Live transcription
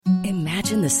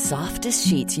Imagine the softest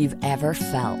sheets you've ever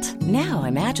felt. Now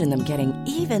imagine them getting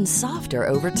even softer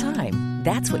over time.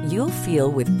 That's what you'll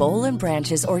feel with Boll and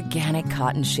Branch's organic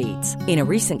cotton sheets. In a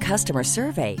recent customer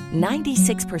survey,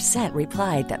 96%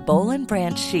 replied that Boll and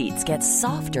Branch sheets get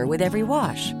softer with every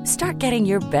wash. Start getting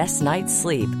your best night's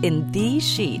sleep in these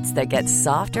sheets that get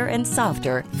softer and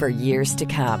softer for years to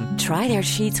come. Try their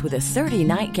sheets with a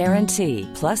 30-night guarantee.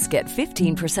 Plus, get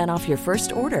 15% off your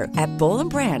first order at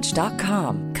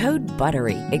bollandbranch.com. Code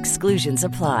BUTTERY. Exclusions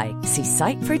apply. See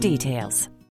site for details.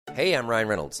 Hey, I'm Ryan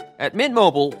Reynolds. At Mint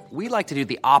Mobile, we like to do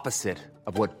the opposite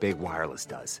of what Big Wireless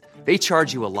does. They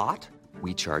charge you a lot,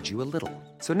 we charge you a little.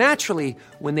 So naturally,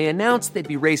 when they announced they'd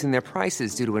be raising their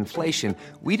prices due to inflation,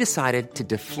 we decided to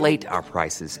deflate our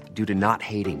prices due to not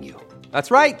hating you.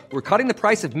 That's right. We're cutting the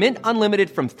price of Mint Unlimited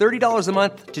from $30 a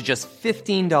month to just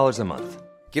 $15 a month.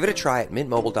 Give it a try at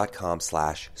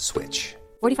mintmobile.com/switch.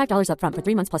 $45 up front for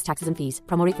 3 months plus taxes and fees.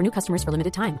 Promo rate for new customers for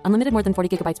limited time. Unlimited more than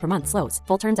 40 gigabytes per month. Slows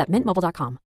full terms at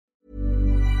mintmobile.com.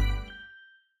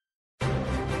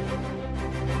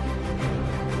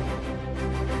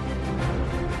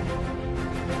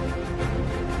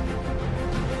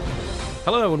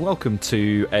 Hello and welcome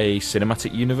to a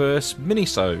Cinematic Universe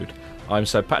minisode. I'm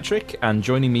Seb Patrick, and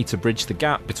joining me to bridge the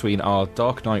gap between our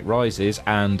Dark Knight Rises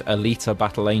and Alita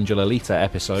Battle Angel Alita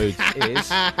episodes is...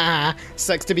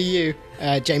 Sucks to be you,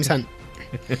 James Hunt.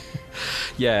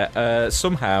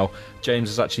 Somehow James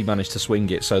has actually managed to swing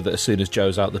it so that as soon as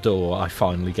Joe's out the door, I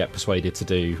finally get persuaded to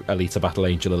do Alita Battle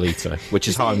Angel Alita, which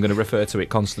is how I'm going to refer to it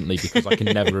constantly because I can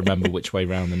never remember which way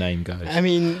round the name goes. I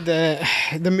mean,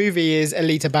 the movie is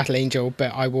Alita Battle Angel,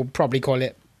 but I will probably call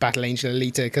it Battle Angel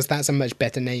Alita because that's a much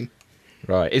better name.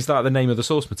 Right, is that the name of the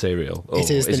source material? Or it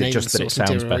is the is name it just of the that it source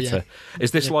sounds material, better? Yeah. Is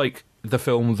this like the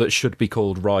film that should be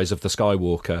called Rise of the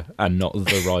Skywalker and not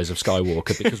The Rise of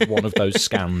Skywalker because one of those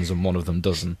scans and one of them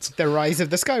doesn't? The Rise of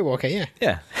the Skywalker, yeah.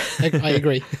 Yeah. I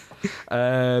agree.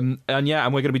 And we're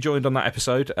going to be joined on that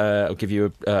episode. I'll give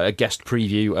you a guest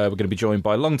preview. We're going to be joined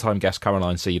by long-time guest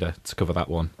Caroline Cedar to cover that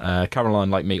one.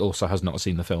 Caroline, like me, also has not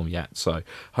seen the film yet, so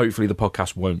hopefully the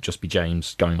podcast won't just be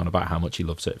James going on about how much he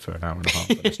loves it for an hour and a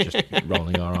half, and it's just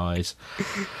rolling our eyes.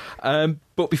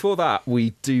 But before that,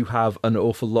 we do have an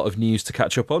awful lot of news to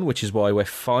catch up on, which is why we're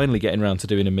finally getting around to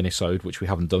doing a minisode, which we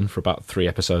haven't done for about 3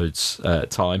 episodes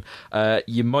time.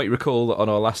 You might recall that on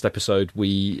our last episode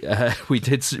we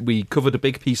covered a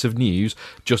big piece of news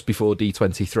just before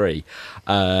D23.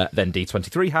 Then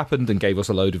D23 happened and gave us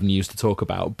a load of news to talk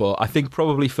about. But I think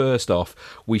probably first off,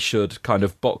 we should kind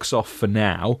of box off for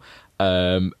now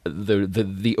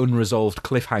the unresolved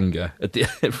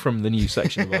cliffhanger from the new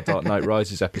section of our Dark Knight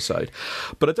Rises episode.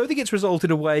 But I don't think it's resolved in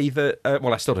a way that...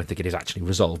 I still don't think it is actually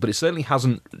resolved, but it certainly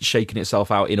hasn't shaken itself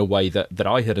out in a way that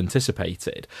I had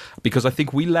anticipated, because I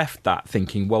think we left that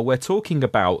thinking, well, we're talking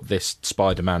about this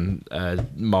Spider-Man,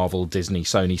 Marvel, Disney,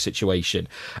 Sony situation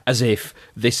as if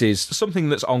this is something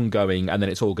that's ongoing and then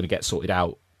it's all going to get sorted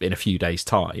out in a few days'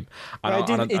 time.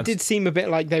 It did seem a bit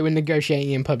like they were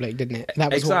negotiating in public, didn't it?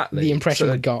 That was exactly what the impression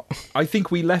I got. I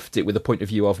think we left it with a point of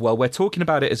view of, well, we're talking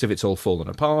about it as if it's all fallen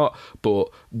apart,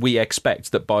 but we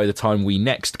expect that by the time we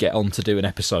next get on to do an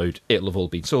episode, it'll have all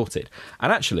been sorted.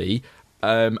 And actually...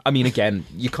 again,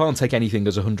 you can't take anything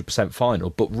as 100% final,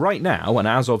 but right now, and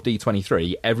as of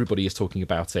D23, everybody is talking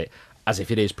about it as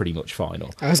if it is pretty much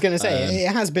final. I was going to say,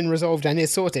 it has been resolved and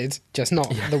is sorted, just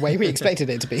not the way we expected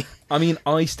it to be. I mean,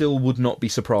 I still would not be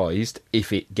surprised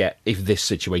if this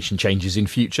situation changes in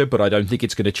future, but I don't think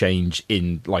it's going to change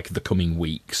in, like, the coming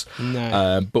weeks.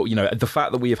 No. But, the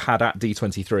fact that we have had at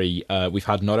D23, we've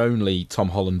had not only Tom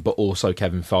Holland, but also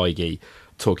Kevin Feige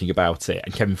talking about it,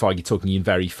 and Kevin Feige talking in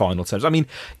very final terms. I mean,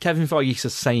 Kevin Feige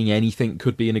says saying anything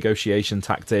could be a negotiation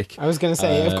tactic. I was going to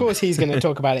say, of course he's going to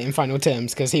talk about it in final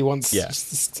terms because he wants,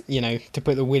 to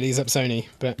put the willies up Sony.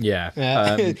 But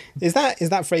is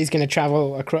that phrase going to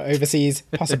travel overseas?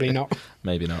 Possibly not.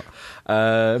 Maybe not.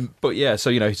 But yeah, so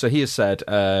he has said,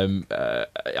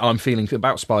 I'm feeling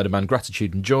about Spider-Man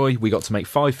gratitude and joy. We got to make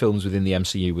 5 films within the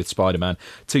MCU with Spider-Man,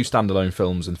 2 standalone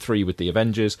films and 3 with the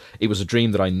Avengers. It was a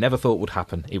dream that I never thought would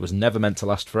happen. It was never meant to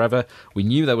last forever. We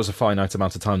knew there was a finite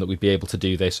amount of time that we'd be able to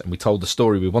do this, and we told the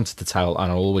story we wanted to tell,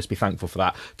 and I'll always be thankful for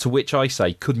that. To which I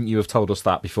say, couldn't you have told us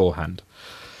that beforehand?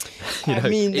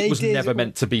 It was never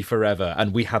meant to be forever,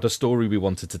 and we had a story we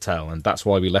wanted to tell, and that's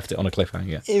why we left it on a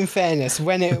cliffhanger. In fairness,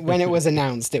 when it was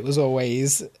announced, it was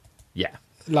always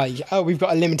like, oh, we've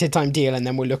got a limited time deal, and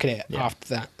then we'll look at it after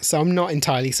that. So I'm not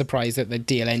entirely surprised that the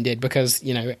deal ended because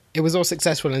it was all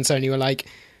successful, and Sony were like,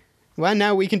 well,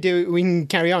 now we can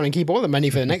carry on and keep all the money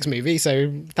for the next movie. So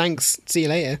thanks, see you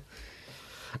later.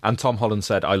 And Tom Holland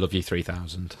said, "I love you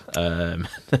 3000,"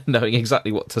 knowing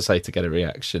exactly what to say to get a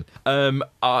reaction.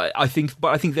 I think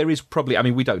there is probably. I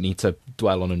mean, we don't need to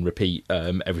dwell on and repeat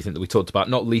everything that we talked about.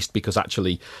 Not least because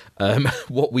actually,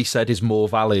 what we said is more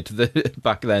valid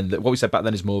back then. What we said back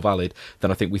then is more valid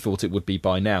than I think we thought it would be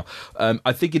by now.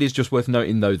 I think it is just worth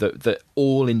noting though that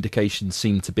all indications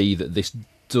seem to be that this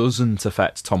doesn't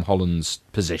affect Tom Holland's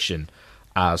position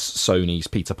as Sony's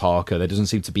Peter Parker. There doesn't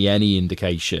seem to be any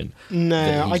indication.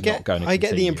 No, I get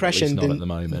the impression at the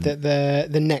moment. that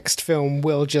the next film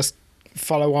will just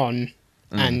follow on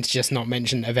and just not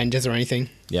mention Avengers or anything.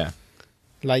 Yeah.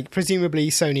 Like, presumably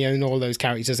Sony own all those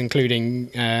characters, including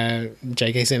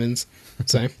J.K. Simmons.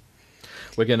 So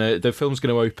the film's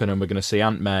gonna open and we're gonna see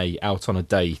Aunt May out on a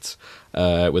date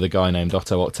with a guy named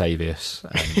Otto Octavius,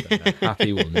 and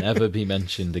Happy will never be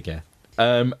mentioned again.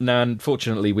 Now,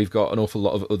 unfortunately, we've got an awful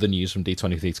lot of other news from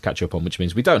D23 to catch up on, which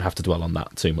means we don't have to dwell on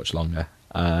that too much longer.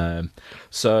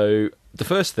 So the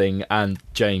first thing, and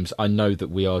James, I know that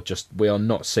we are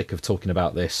not sick of talking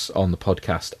about this on the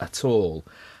podcast at all,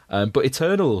 but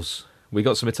Eternals, we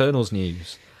got some Eternals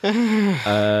news.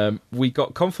 We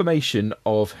got confirmation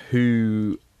of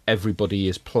who everybody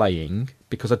is playing,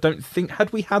 because I don't think,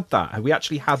 had we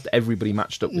actually had everybody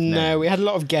matched up with No, we had a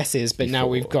lot of guesses, but now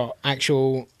we've got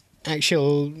actual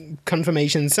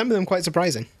confirmation, some of them quite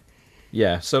surprising.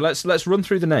 Yeah, so let's run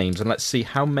through the names and let's see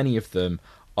how many of them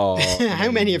are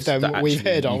how many of them we've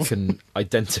heard of. You can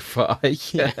identify.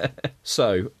 Yeah.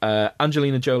 So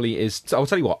Angelina Jolie is, I'll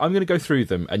tell you what, I'm going to go through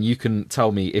them and you can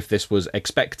tell me if this was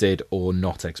expected or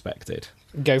not expected.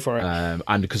 Go for it.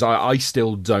 And because I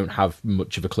still don't have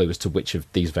much of a clue as to which of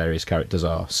these various characters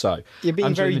are. So you're being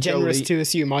Angelina very generous Jolie... to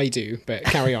assume I do, but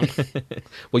carry on.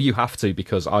 Well, you have to,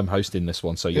 because I'm hosting this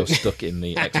one, so you're stuck in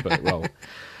the expert role.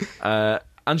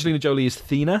 Angelina Jolie is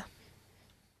Thena.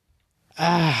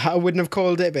 I wouldn't have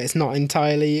called it, but it's not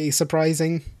entirely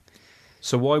surprising.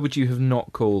 So why would you have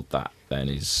not called that then?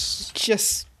 Is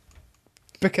just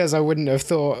because I wouldn't have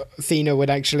thought Thena would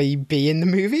actually be in the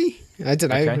movie. I don't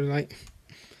know.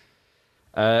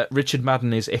 Okay. Richard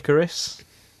Madden is Icarus.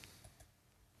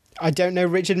 I don't know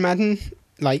Richard Madden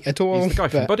at all. He's the guy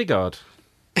from Bodyguard.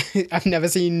 I've never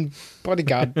seen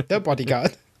Bodyguard. The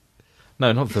Bodyguard.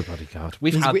 No, not The Bodyguard.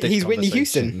 He's Whitney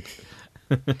Houston.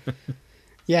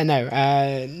 Yeah,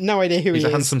 no idea who he is. He's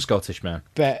a handsome Scottish man.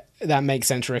 But that makes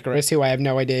sense for Icarus, who I have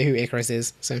no idea who Icarus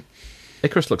is. So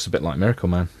Icarus looks a bit like Miracle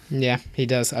Man. Yeah, he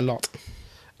does a lot.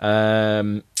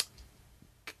 Kumail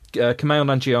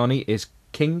Nanjiani is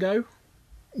Kingo.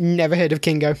 Never heard of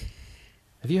Kingo.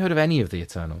 Have you heard of any of the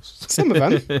Eternals? Some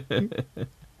of them.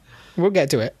 We'll get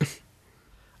to it.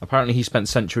 Apparently he spent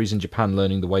centuries in Japan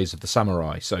learning the ways of the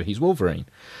samurai, so he's Wolverine.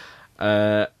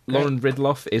 Lauren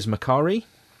Ridloff is Makari.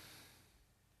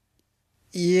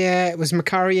 Yeah, it was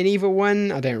Makari in Evil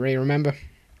One. I don't really remember.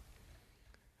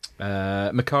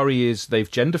 Makari is,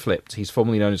 they've gender flipped. He's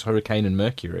formerly known as Hurricane and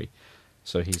Mercury.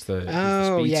 So he's the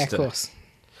speedster. Yeah, of course.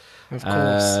 Of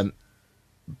course.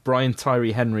 Brian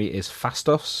Tyree Henry is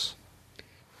Fastos.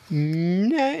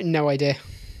 No idea.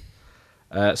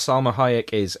 Salma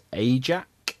Hayek is Ajak,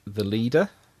 the leader.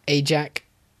 Ajak.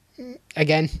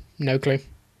 Again, no clue.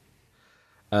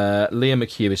 Leah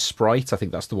McHugh is Sprite. I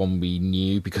think that's the one we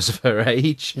knew because of her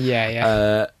age.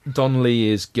 Yeah. Don Lee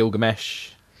is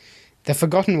Gilgamesh. The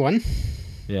forgotten one.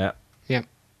 Yeah. Yeah.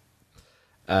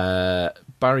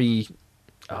 Barry...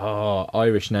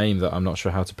 Irish name that I'm not sure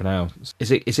how to pronounce.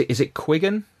 Is it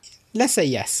Quigan? Let's say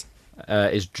yes.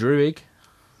 Is Druig?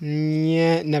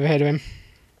 Yeah, never heard of him.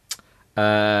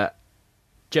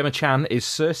 Gemma Chan is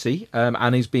Cersei,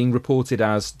 and is being reported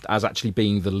as actually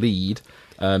being the lead.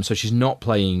 So she's not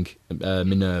playing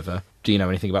Minerva. Do you know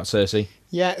anything about Cersei?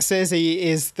 Yeah, Cersei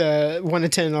is the one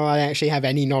Eternal I actually have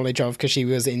any knowledge of because she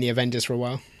was in the Avengers for a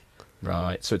while.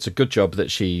 Right, so it's a good job that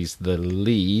she's the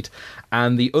lead.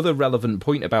 And the other relevant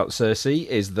point about Cersei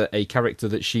is that a character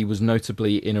that she was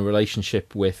notably in a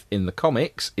relationship with in the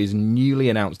comics is newly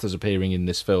announced as appearing in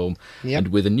this film. Yep. And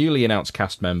with a newly announced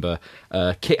cast member,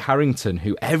 Kit Harington,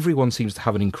 who everyone seems to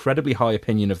have an incredibly high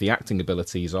opinion of the acting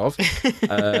abilities of,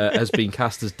 has been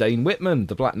cast as Dane Whitman,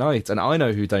 the Black Knight. And I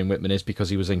know who Dane Whitman is because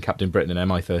he was in Captain Britain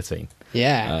and MI13.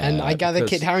 Yeah, and I gather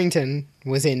Kit Harington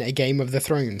was in A Game of the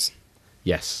Thrones.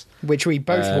 Yes. Which we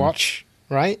both watch,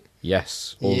 right?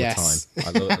 Yes, all the time.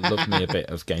 I love me a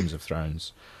bit of Games of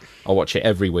Thrones. I watch it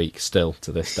every week still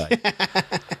to this day.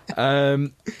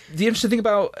 The interesting thing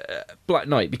about Black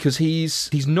Knight, because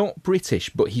he's not British,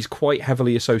 but he's quite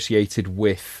heavily associated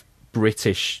with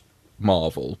British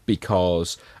Marvel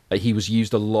because he was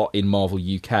used a lot in Marvel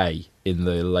UK in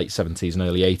the late 70s and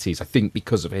early 80s, I think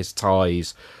because of his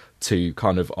ties to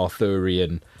kind of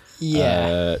Arthurian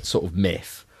sort of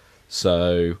myth.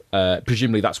 So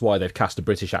presumably that's why they've cast a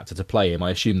British actor to play him.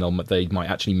 I assume they might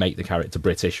actually make the character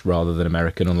British rather than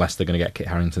American, unless they're going to get Kit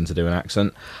Harington to do an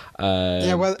accent.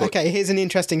 Okay, here's an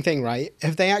interesting thing, right?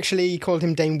 Have they actually called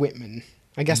him Dane Whitman?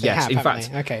 I guess they have, in haven't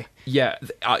fact, they? Okay. Yeah,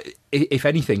 if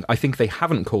anything, I think they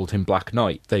haven't called him Black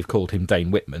Knight. They've called him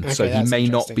Dane Whitman. Okay, so he may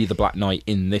not be the Black Knight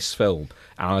in this film.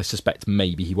 And I suspect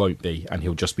maybe he won't be, and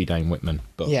he'll just be Dane Whitman.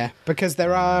 But yeah, because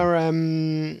there are,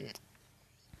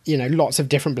 lots of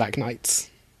different Black Knights.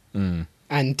 Mm.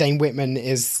 And Dane Whitman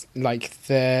is like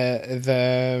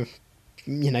the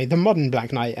modern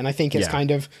Black Knight. And I think it's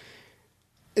kind of...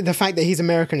 The fact that he's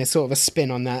American is sort of a spin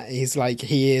on that. He's like,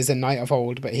 he is a knight of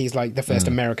old, but he's like the first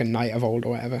American knight of old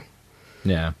or whatever.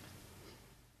 Yeah.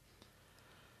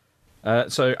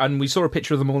 And we saw a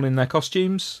picture of them all in their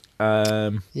costumes.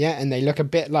 Yeah, and they look a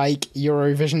bit like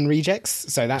Eurovision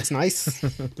rejects, so that's nice.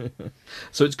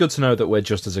 So it's good to know that we're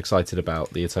just as excited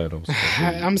about the Eternals.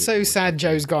 I'm so sad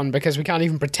Joe's gone, because we can't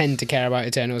even pretend to care about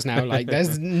Eternals now. Like,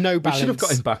 there's no balance. We should have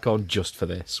got him back on just for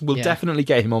this. We'll definitely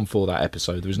get him on for that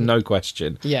episode. There's no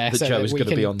question that so Joe that is going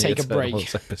to be on the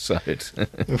Eternals episode.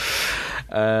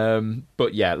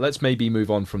 But yeah, let's maybe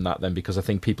move on from that then, because I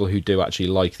think people who do actually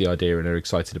like the idea and are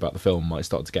excited about the film might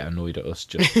start to get annoyed at us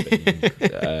just being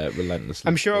relentlessly.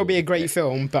 I'm sure it'll be a great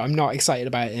film, but I'm not excited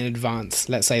about it in advance.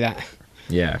 Let's say that.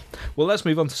 Yeah. Well, let's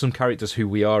move on to some characters who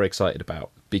we are excited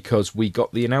about, because we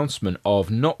got the announcement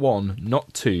of not one,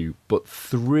 not two, but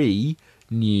 3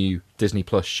 new Disney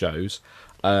Plus shows.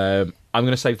 I'm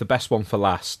going to save the best one for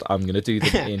last. I'm going to do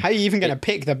them in... How are you even going to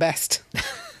pick the best?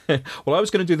 Well, I was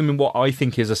going to do them in what I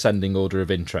think is ascending order of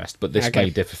interest, but this may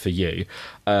differ for you.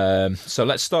 So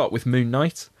let's start with Moon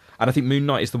Knight. And I think Moon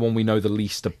Knight is the one we know the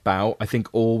least about. I think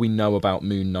all we know about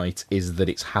Moon Knight is that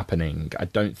it's happening. I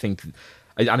don't think...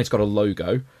 And it's got a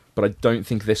logo, but I don't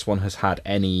think this one has had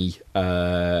any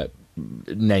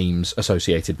names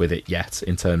associated with it yet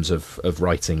in terms of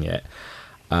writing it.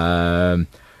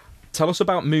 Tell us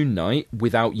about Moon Knight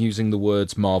without using the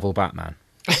words Marvel Batman.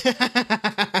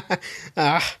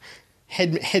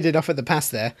 Headed off at the pass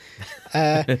there.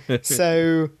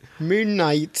 So Moon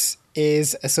Knight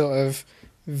is a sort of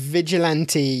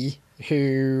vigilante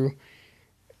who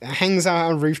hangs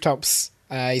out on rooftops.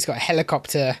 He's got a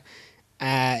helicopter.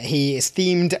 He is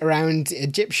themed around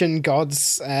Egyptian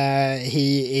gods.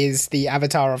 He is the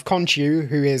avatar of Khonshu,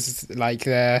 who is like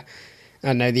the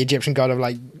Egyptian god of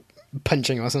like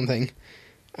punching or something.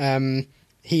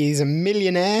 He's a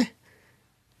millionaire,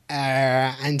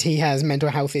 and he has mental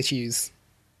health issues.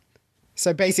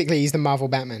 So basically, he's the Marvel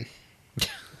Batman.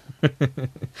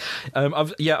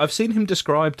 I've seen him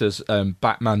described as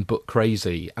Batman but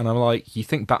crazy, and I'm like, you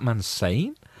think Batman's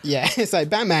sane? Yeah, it's like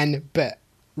Batman but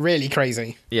really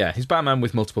crazy. Yeah, he's Batman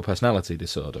with multiple personality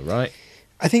disorder, right?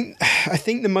 I think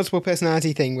the multiple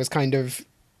personality thing was kind of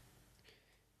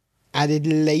added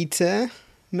later,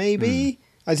 maybe.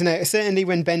 I don't know. Certainly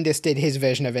when Bendis did his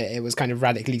version of it, it was kind of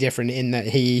radically different in that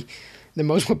the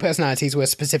multiple personalities were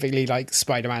specifically like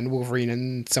Spider-Man, Wolverine,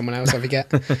 and someone else I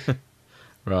forget.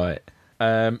 Right.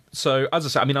 So, as I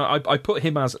said, I mean, I put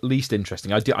him as least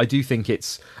interesting. I do think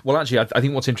it's... Well, actually, I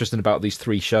think what's interesting about these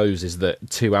 3 shows is that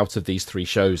 2 out of these 3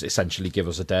 shows essentially give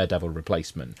us a Daredevil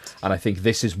replacement. And I think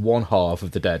this is one half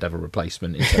of the Daredevil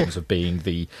replacement in terms of being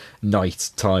the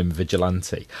nighttime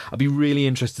vigilante. I'd be really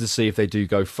interested to see if they do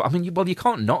go... you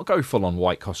can't not go full-on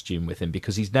white costume with him,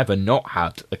 because he's never not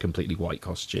had a completely white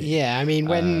costume. Yeah, I mean,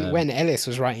 when Ellis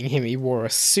was writing him, he wore a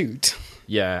suit.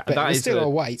 Yeah. But it was still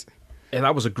all white. Yeah,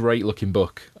 that was a great looking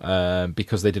book,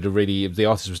 because they did the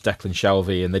artist was Declan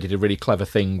Shalvey, and they did a really clever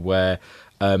thing where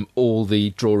all the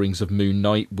drawings of Moon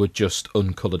Knight were just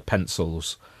uncoloured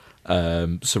pencils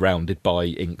surrounded by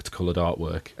inked coloured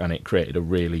artwork, and it created a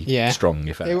really strong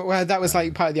effect. Well, that was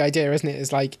like part of the idea, isn't it?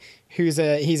 It's like he's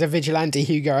a vigilante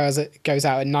who goes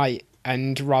out at night,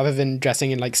 and rather than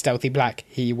dressing in like stealthy black,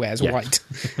 he wears white,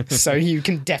 so you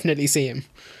can definitely see him.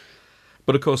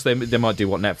 But of course, they might do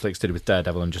what Netflix did with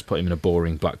Daredevil and just put him in a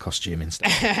boring black costume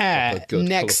instead. Good,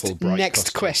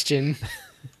 next question.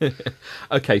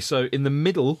 Okay, so in the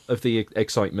middle of the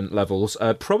excitement levels,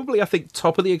 probably I think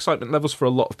top of the excitement levels for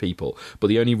a lot of people, but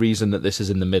the only reason that this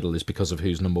is in the middle is because of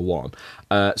who's number 1.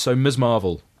 So Ms.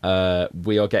 Marvel,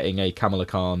 we are getting a Kamala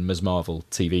Khan Ms. Marvel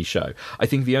TV show. I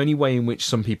think the only way in which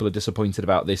some people are disappointed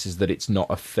about this is that it's not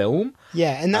a film.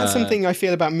 Yeah, and that's something I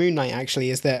feel about Moon Knight, actually,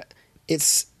 is that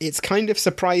it's kind of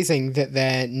surprising that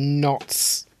they're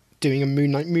not doing a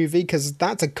Moon Knight movie, because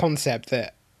that's a concept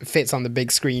that fits on the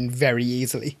big screen very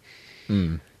easily.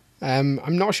 I'm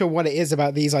not sure what it is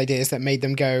about these ideas that made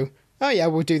them go, oh yeah,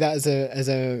 we'll do that as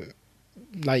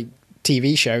like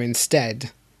TV show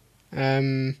instead.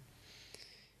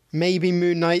 Maybe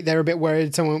Moon Knight, they're a bit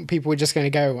worried people were just going to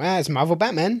go, it's Marvel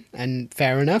Batman, and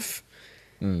fair enough.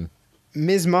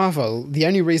 Ms. Marvel, the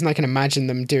only reason I can imagine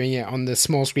them doing it on the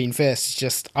small screen first is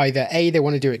just either A, they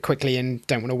want to do it quickly and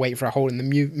don't want to wait for a hole in the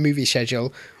movie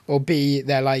schedule, or B,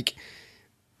 they're like,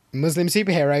 Muslim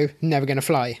superhero, never going to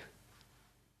fly.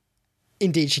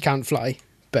 Indeed, she can't fly,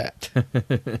 but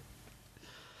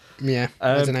yeah,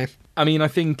 I don't know. I mean, I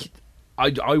think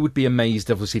I would be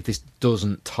amazed, obviously, if this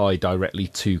doesn't tie directly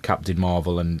to Captain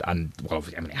Marvel, and well,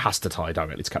 I mean, it has to tie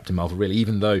directly to Captain Marvel, really,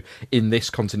 even though in this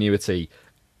continuity,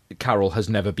 Carol has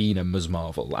never been a Ms.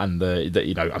 Marvel, and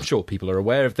I'm sure people are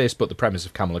aware of this, but the premise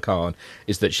of Kamala Khan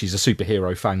is that she's a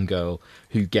superhero fangirl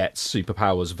who gets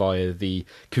superpowers via the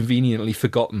conveniently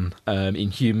forgotten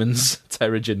Inhumans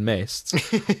Terrigen Mist,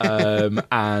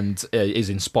 and is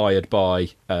inspired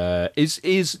by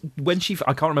is when she,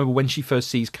 I can't remember when she first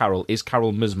sees Carol. Is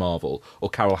Carol Ms. Marvel, or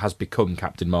Carol has become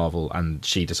Captain Marvel and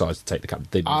she decides to take the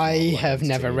Captain? I have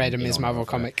never read a Ms. Marvel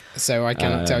comic, so I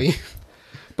cannot tell you.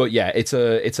 But yeah, it's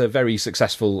a very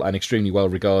successful and extremely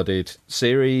well-regarded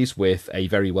series with a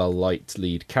very well-liked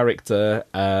lead character.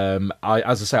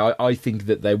 I think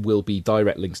that there will be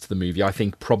direct links to the movie. I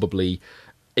think probably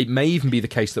it may even be the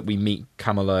case that we meet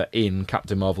Kamala in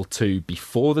Captain Marvel 2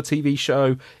 before the TV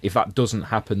show. If that doesn't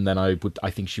happen, then I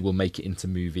think she will make it into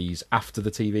movies after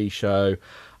the TV show.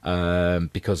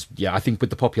 Because I think with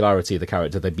the popularity of the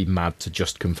character, they'd be mad to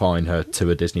just confine her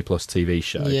to a Disney Plus TV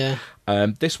show. Yeah.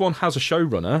 This one has a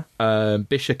showrunner,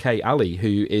 Bisha K. Ali,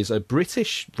 who is a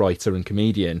British writer and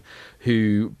comedian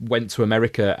who went to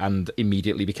America and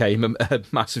immediately became a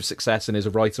massive success and is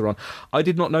a writer on. I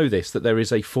did not know this, that there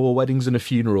is a 4 Weddings and a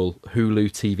Funeral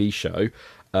Hulu TV show,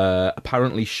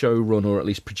 apparently showrun or at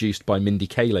least produced by Mindy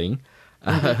Kaling.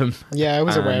 Yeah, I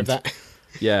was aware of that.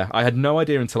 Yeah, I had no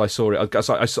idea until I saw it. I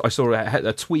saw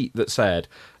a tweet that said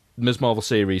Ms. Marvel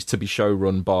series to be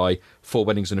showrun by 4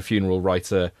 Weddings and a Funeral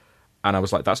writer, and I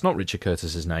was like, that's not Richard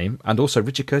Curtis's name. And also,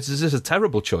 Richard Curtis is a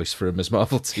terrible choice for a Ms.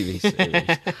 Marvel TV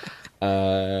series.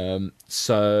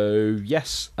 So,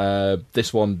 yes,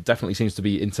 this one definitely seems to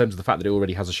be, in terms of the fact that it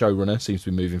already has a showrunner, seems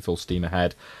to be moving full steam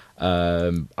ahead.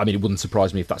 I mean, it wouldn't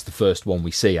surprise me if that's the first one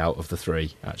we see out of the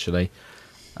 3, actually.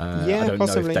 I don't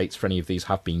possibly know if dates for any of these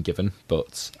have been given,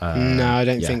 but no, I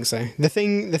don't think so. The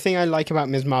thing I like about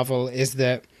Ms. Marvel is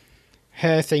that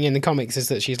her thing in the comics is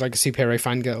that she's like a superhero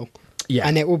fangirl. Yeah,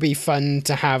 and it will be fun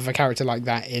to have a character like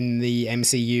that in the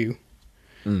MCU.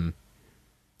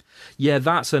 Yeah,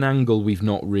 that's an angle we've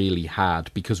not really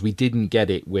had, because we didn't get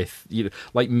it with,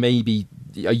 like maybe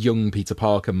a young Peter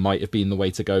Parker might have been the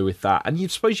way to go with that, and you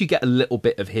suppose you get a little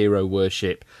bit of hero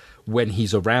worship when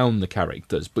he's around the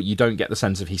characters, but you don't get the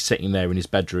sense of he's sitting there in his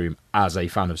bedroom as a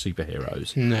fan of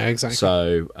superheroes. No, exactly.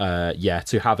 So,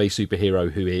 to have a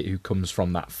superhero who comes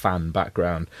from that fan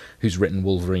background, who's written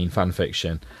Wolverine fan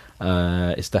fiction,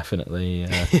 is definitely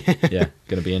going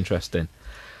to be interesting.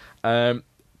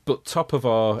 But top of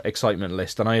our excitement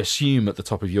list, and I assume at the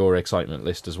top of your excitement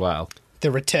list as well, the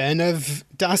return of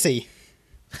Darcy.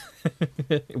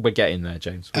 We're getting there,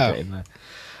 James. We're getting there.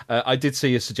 I did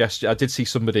see a suggestion. I did see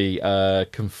somebody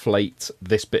conflate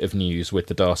this bit of news with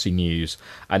the Darcy news,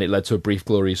 and it led to a brief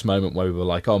glorious moment where we were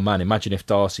like, "Oh man, imagine if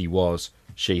Darcy was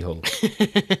She-Hulk."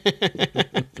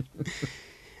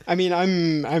 I mean,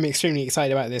 I'm extremely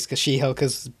excited about this because She-Hulk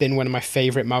has been one of my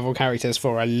favourite Marvel characters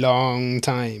for a long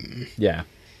time. Yeah,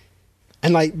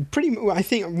 and like I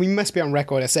think we must be on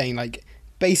record as saying like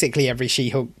basically every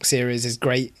She-Hulk series is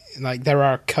great. Like there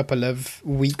are a couple of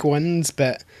weak ones,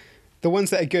 but the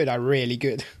ones that are good are really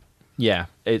good. Yeah,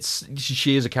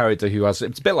 she is a character who has,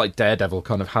 it's a bit like Daredevil,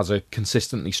 kind of has a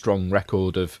consistently strong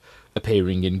record of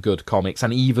appearing in good comics,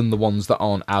 and even the ones that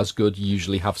aren't as good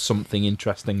usually have something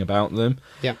interesting about them.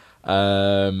 Yeah.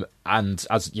 And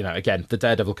as you know, again, the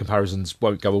Daredevil comparisons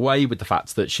won't go away with the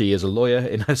fact that she is a lawyer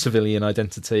in her civilian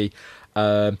identity.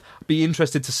 Be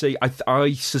interested to see.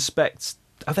 I suspect.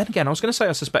 Then again, I was going to say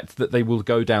I suspect that they will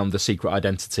go down the secret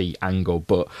identity angle,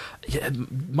 but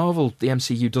Marvel, the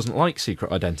MCU, doesn't like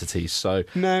secret identities. So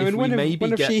no, and one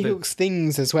of She-Hulk's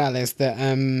things as well is that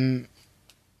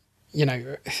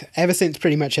ever since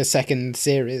pretty much her second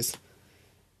series,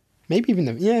 maybe even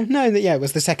it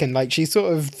was the second. Like she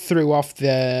sort of threw off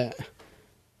the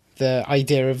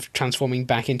idea of transforming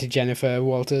back into Jennifer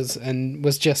Walters and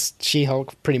was just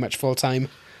She-Hulk pretty much full time.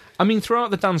 I mean, throughout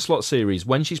the Dan Slott series,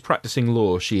 when she's practicing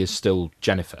law, she is still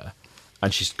Jennifer,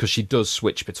 and because she does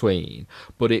switch between.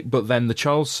 But then the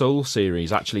Charles Soule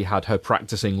series actually had her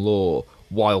practicing law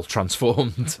while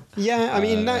transformed. Yeah, I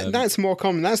mean that's more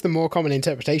common. That's the more common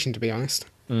interpretation, to be honest.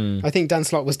 I think Dan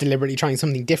Slott was deliberately trying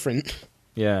something different.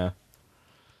 Yeah.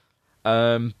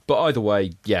 But either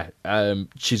way,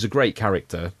 she's a great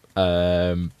character.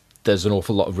 There's an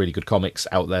awful lot of really good comics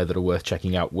out there that are worth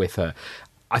checking out with her.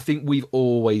 I think we've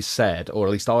always said, or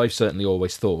at least I've certainly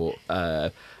always thought,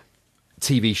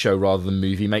 TV show rather than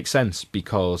movie makes sense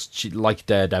because she, like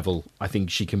Daredevil, I think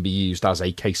she can be used as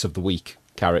a case of the week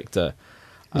character.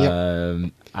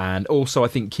 Yep. And also I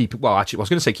think keeping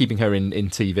her in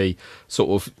TV sort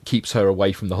of keeps her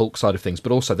away from the Hulk side of things,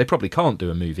 but also they probably can't do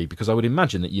a movie because I would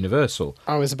imagine that Universal...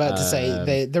 I was about to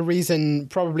say, the reason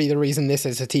this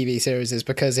is a TV series is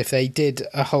because if they did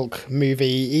a Hulk movie,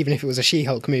 even if it was a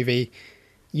She-Hulk movie,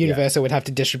 Universal would have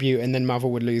to distribute and then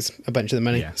Marvel would lose a bunch of the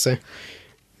money. Yeah. So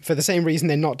for the same reason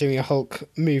they're not doing a Hulk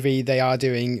movie, they are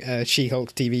doing a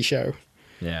She-Hulk TV show.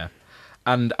 Yeah.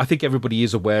 And I think everybody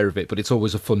is aware of it, but it's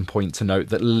always a fun point to note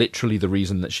that literally the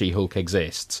reason that She-Hulk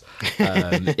exists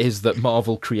is that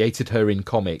Marvel created her in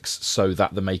comics so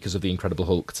that the makers of the Incredible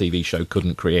Hulk TV show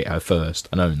couldn't create her first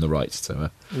and own the rights to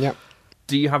her. Yep.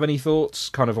 Do you have any thoughts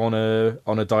kind of on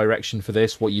a direction for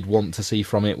this? What you'd want to see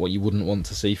from it, what you wouldn't want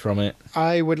to see from it?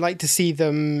 I would like to see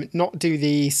them not do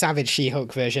the Savage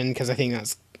She-Hulk version because I think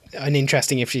that's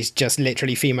uninteresting if she's just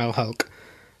literally female Hulk.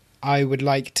 I would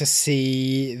like to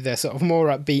see the sort of more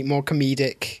upbeat, more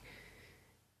comedic,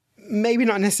 maybe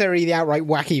not necessarily the outright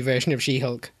wacky version of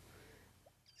She-Hulk.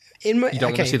 You don't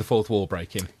want to see the fourth wall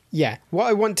breaking? Yeah. What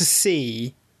I want to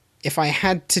see, if I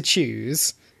had to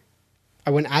choose,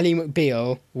 I want Ally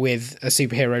McBeal with a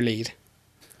superhero lead.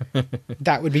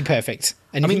 That would be perfect.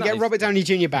 And if you can get Robert Downey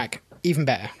Jr. back, even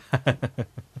better.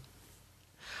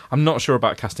 I'm not sure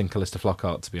about casting Callista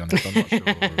Flockhart, to be honest. I'm not sure.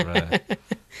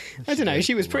 I don't know.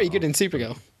 She was pretty good in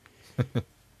Supergirl.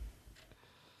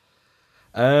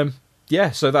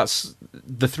 So that's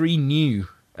the three new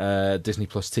Disney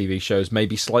Plus TV shows,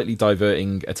 maybe slightly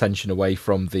diverting attention away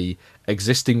from the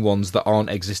existing ones that aren't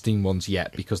existing ones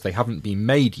yet because they haven't been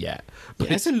made yet. But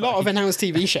there's a lot of announced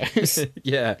TV shows.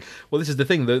 Yeah. Well, this is the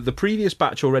thing. The previous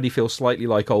batch already feels slightly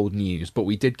like old news, but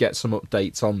we did get some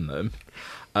updates on them.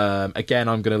 Again,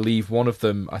 I'm going to leave one of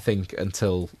them, I think,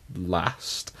 until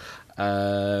last.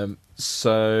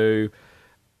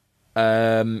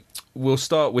 We'll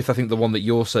start with, I think, the one that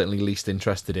you're certainly least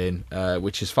interested in,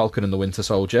 which is Falcon and the Winter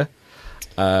Soldier,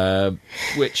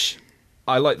 which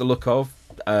I like the look of.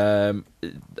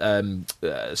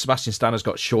 Sebastian Stan has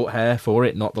got short hair for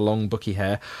it, not the long bucky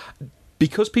hair.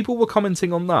 Because people were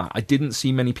commenting on that, I didn't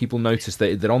see many people notice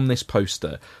that on this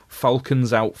poster,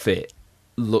 Falcon's outfit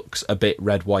looks a bit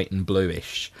red, white and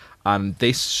bluish, and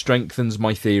this strengthens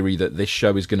my theory that this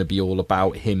show is going to be all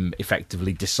about him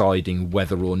effectively deciding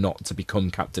whether or not to become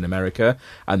Captain America,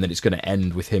 and that it's going to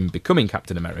end with him becoming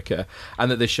Captain America, and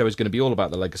that this show is going to be all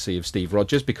about the legacy of Steve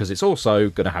Rogers, because it's also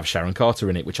going to have Sharon Carter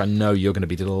in it, which I know you're going to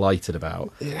be delighted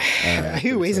about.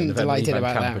 Who isn't delighted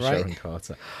about that, right? Sharon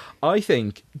Carter. I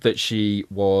think that she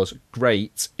was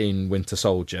great in Winter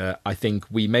Soldier. I think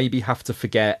we maybe have to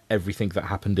forget everything that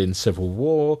happened in Civil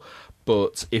War,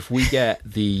 but if we get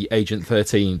the Agent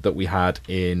 13 that we had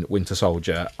in Winter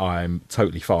Soldier, I'm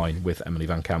totally fine with Emily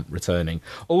Van Camp returning.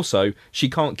 Also, she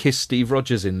can't kiss Steve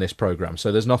Rogers in this programme,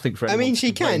 so there's nothing for anyone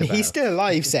she can. He's still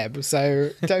alive, Seb,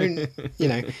 so don't,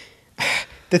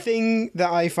 The thing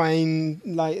that I find,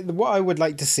 what I would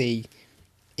like to see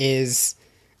is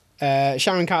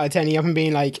Sharon Carter turning up and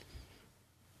being like,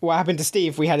 what happened to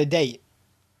Steve? We had a date.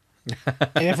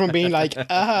 And everyone being like,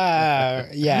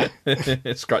 yeah.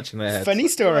 Scratching their heads. Funny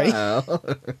story. Well.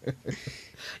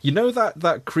 You know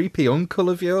that creepy uncle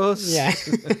of yours? Yeah.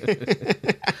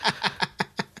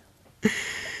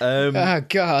 Oh,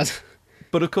 God.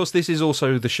 But of course, this is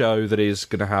also the show that is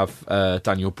going to have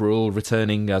Daniel Bruhl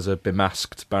returning as a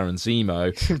bemasked Baron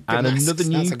Zemo, and another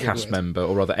new cast member,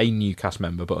 or rather a new cast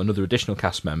member, but another additional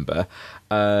cast member.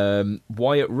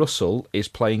 Wyatt Russell is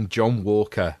playing John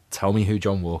Walker. Tell me who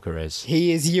John Walker is.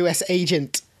 He is US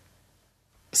Agent.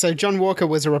 So John Walker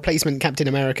was a replacement Captain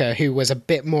America who was a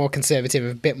bit more conservative,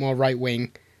 a bit more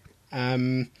right-wing.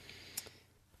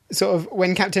 Sort of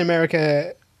when Captain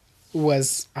America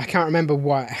was, I can't remember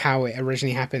how it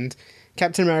originally happened.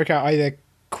 Captain America either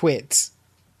quit,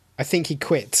 I think he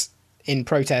quit in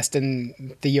protest,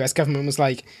 and the US government was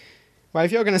like, well,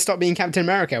 if you're going to stop being Captain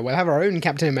America, we'll have our own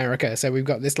Captain America. So we've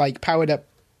got this powered up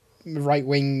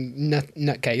right-wing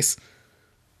nutcase,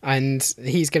 and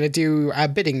he's going to do our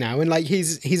bidding now. And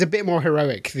he's a bit more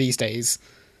heroic these days,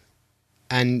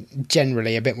 and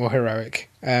generally a bit more heroic.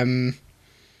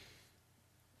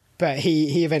 But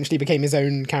he eventually became his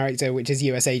own character, which is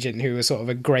US Agent, who was sort of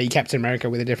a grey Captain America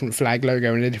with a different flag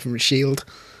logo and a different shield.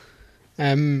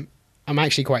 I'm I'm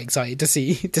actually quite excited to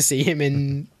see him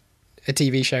in a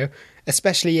TV show,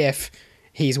 especially if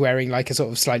he's wearing like a sort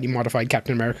of slightly modified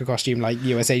Captain America costume like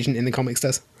US Agent in the comics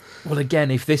does. Well, again,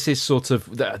 if this is sort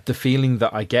of the feeling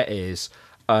that I get is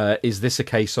this a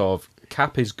case of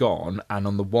Cap is gone, and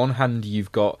on the one hand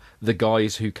you've got the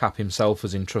guys who Cap himself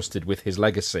has entrusted with his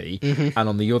legacy, and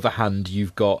on the other hand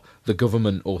you've got the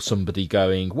government or somebody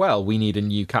going, well, we need a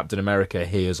new Captain America,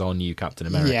 here's our new Captain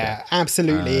America. Yeah,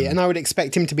 absolutely. And I would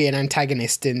expect him to be an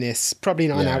antagonist in this, probably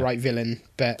not an outright villain,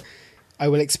 but I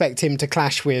will expect him to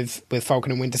clash with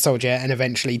Falcon and Winter Soldier and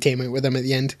eventually team up with them at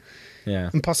the end. Yeah.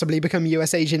 And possibly become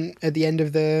US Agent at the end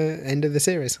of the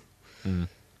series.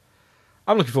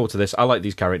 I'm looking forward to this. I like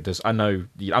these characters. I know.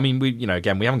 I mean, we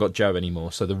haven't got Joe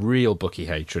anymore, so the real Bucky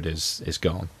hatred is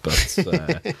gone. But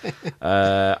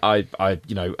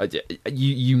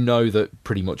you know that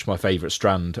pretty much my favourite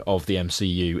strand of the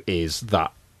MCU is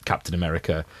that Captain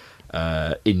America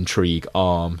intrigue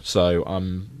arm. So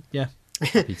I'm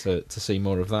happy to see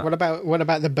more of that. What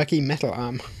about the Bucky metal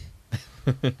arm?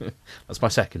 That's my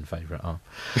second favourite arm.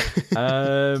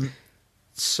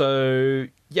 So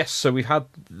we've had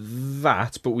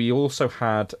that, but we also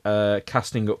had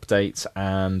casting updates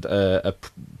and a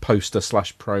poster /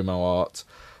 promo art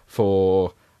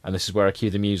for, and this is where I cue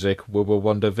the music,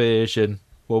 WandaVision.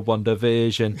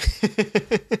 WandaVision.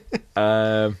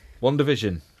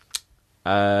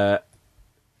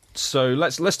 So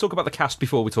let's talk about the cast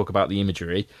before we talk about the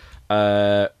imagery.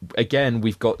 Again,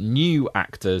 we've got new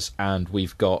actors and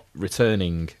we've got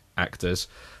returning actors.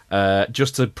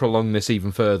 Just to prolong this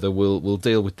even further, we'll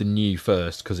deal with the new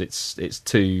first because it's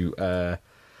too.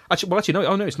 Actually, no.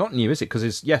 Oh no, it's not new, is it?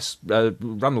 Because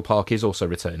Randall Park is also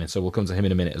returning, so we'll come to him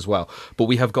in a minute as well. But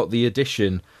we have got the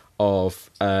addition of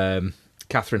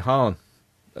Catherine Hahn,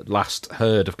 last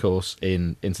heard, of course,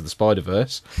 in Into the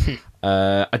Spider-Verse.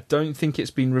 I don't think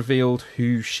it's been revealed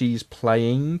who she's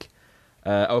playing.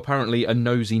 Apparently, a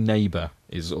nosy neighbour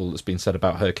is all that's been said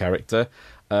about her character.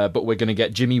 But we're going to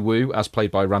get Jimmy Woo, as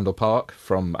played by Randall Park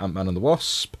from Ant-Man and the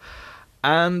Wasp.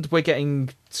 And we're getting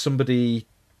somebody,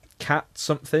 Cat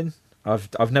something.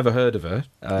 I've never heard of her.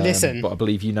 Listen. But I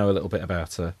believe you know a little bit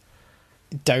about her.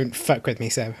 Don't fuck with me,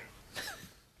 Seb.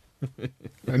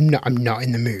 I'm not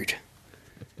in the mood.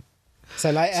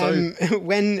 So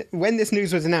when this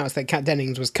news was announced that Kat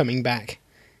Dennings was coming back,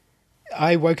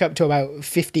 I woke up to about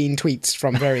 15 tweets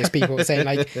from various people saying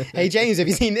like, hey James, have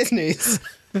you seen this news?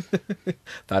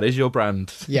 That is your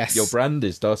brand. Yes. Your brand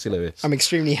is Darcy Lewis. I'm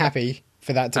extremely happy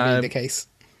for that to be the case.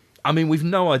 I mean, we've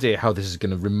no idea how this is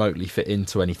going to remotely fit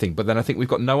into anything, but then I think we've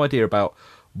got no idea about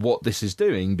what this is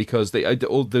doing because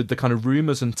all the kind of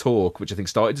rumours and talk, which I think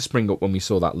started to spring up when we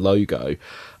saw that logo,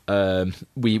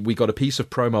 we got a piece of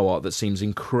promo art that seems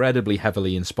incredibly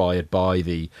heavily inspired by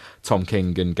the Tom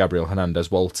King and Gabriel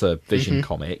Hernandez Walter Vision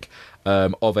comic,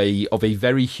 of a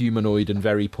very humanoid and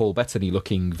very Paul Bettany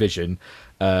looking Vision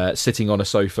sitting on a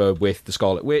sofa with the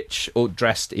Scarlet Witch, or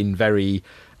dressed in very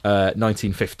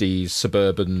 1950s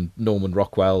suburban Norman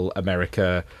Rockwell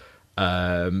America,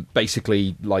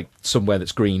 basically like somewhere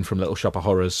that's green from Little Shop of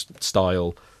Horrors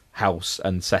style house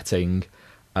and setting.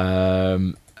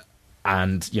 And,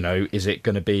 is it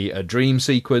going to be a dream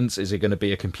sequence? Is it going to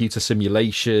be a computer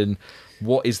simulation?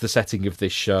 What is the setting of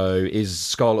this show? Is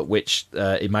Scarlet Witch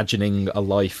imagining a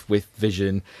life with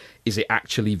Vision? Is it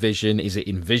actually Vision? Is it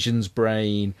in Vision's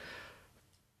brain?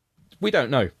 We don't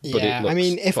know. But yeah, I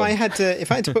mean, if I had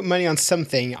to put money on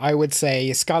something, I would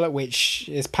say Scarlet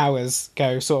Witch's powers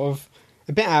go sort of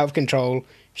a bit out of control.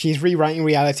 She's rewriting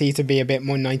reality to be a bit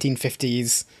more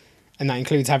 1950s, and that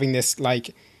includes having this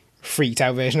like freaked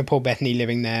out version of Paul Bettany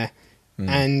living there.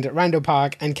 And Randall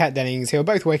Park and Kat Dennings, who are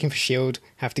both working for S.H.I.E.L.D.,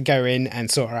 have to go in and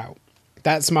sort her out.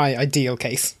 That's my ideal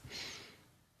case.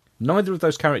 Neither of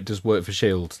those characters work for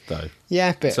S.H.I.E.L.D., though.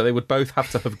 Yeah, but... So they would both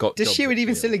have to have got... Does S.H.I.E.L.D.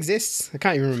 even still exist? I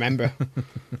can't even remember.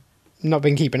 Not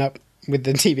been keeping up with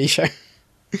the TV show.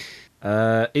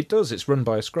 It does. It's run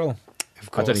by a Skrull. Of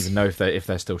course. I don't even know if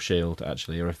they're still S.H.I.E.L.D.,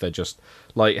 actually, or if they're just...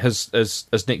 Like, has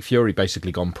Nick Fury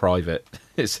basically gone private?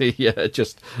 Is he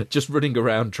just running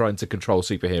around trying to control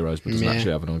superheroes, but doesn't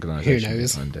actually have an organisation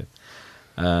behind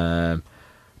it?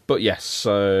 But yes,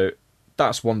 so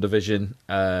that's WandaVision.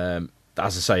 As I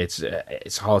say,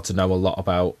 it's hard to know a lot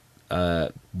about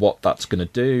what that's going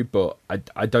to do, but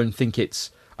I don't think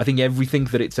it's... I think everything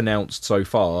that it's announced so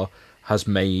far has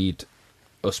made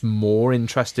us more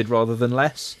interested rather than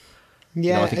less.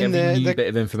 Yeah, I think every new bit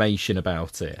of information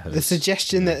about it has... The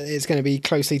suggestion that it's going to be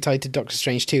closely tied to Doctor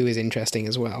Strange 2 is interesting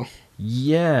as well.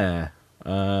 Yeah.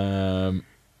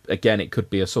 Again, it could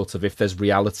be a sort of, if there's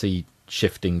reality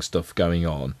shifting stuff going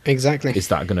on... Exactly. Is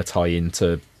that going to tie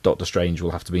into Doctor Strange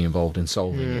will have to be involved in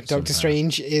solving it. Doctor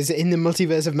Strange is in the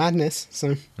multiverse of madness,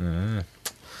 so...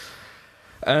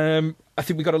 I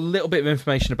think we got a little bit of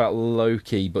information about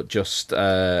Loki, but just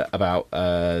about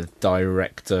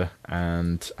director,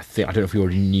 and I don't know if we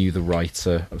already knew the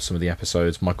writer of some of the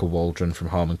episodes, Michael Waldron from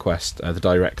Harmon Quest. The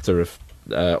director of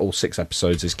all 6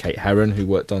 episodes is Kate Herron, who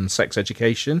worked on Sex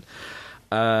Education.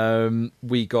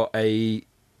 We got I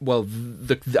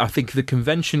think the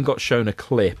convention got shown a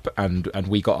clip, and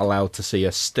we got allowed to see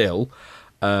a still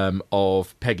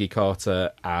of Peggy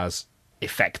Carter as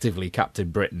effectively Captain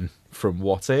Britain from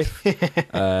What If,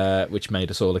 which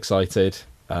made us all excited.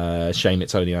 Shame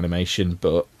it's only animation,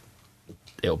 but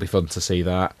it'll be fun to see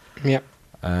that. Yep.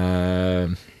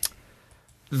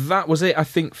 That was it, I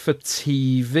think, for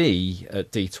TV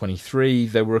at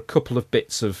D23. There were a couple of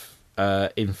bits of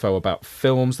info about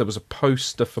films. There was a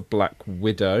poster for Black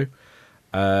Widow.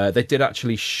 They did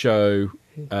actually show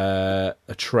a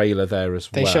trailer there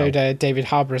as well. They showed David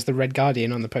Harbour as the Red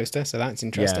Guardian on the poster, so that's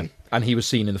interesting. Yeah. And he was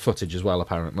seen in the footage as well,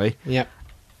 apparently. Yep.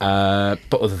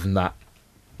 But other than that,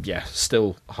 yeah,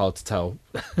 still hard to tell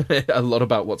a lot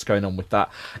about what's going on with that.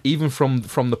 Even from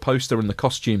the poster and the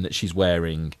costume that she's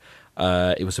wearing,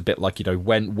 it was a bit like,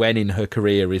 when in her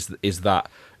career is that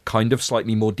kind of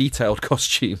slightly more detailed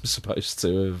costume supposed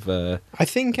to have... I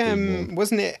think,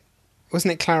 wasn't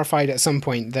it clarified at some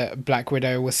point that Black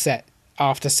Widow was set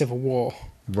after Civil War?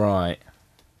 Right.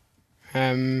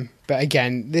 But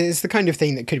again, it's the kind of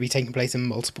thing that could be taking place in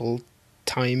multiple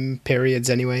time periods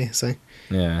anyway, so...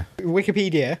 Yeah.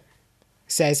 Wikipedia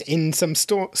says in some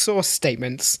source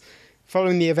statements,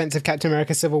 following the events of Captain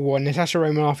America Civil War, Natasha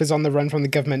Romanoff is on the run from the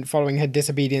government following her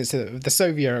disobedience to the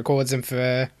Soviet Accords and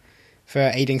for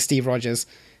aiding Steve Rogers.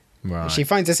 Right. She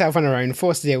finds herself on her own,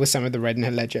 forced to deal with some of the red in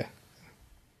her ledger.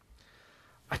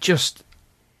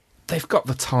 They've got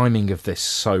the timing of this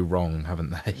so wrong, haven't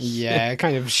they? Yeah, it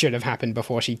kind of should have happened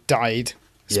before she died.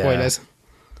 Spoilers.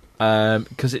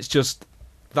 Because it's just...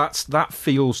 That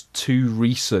feels too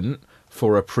recent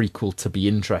for a prequel to be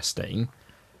interesting,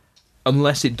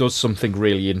 unless it does something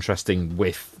really interesting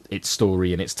with its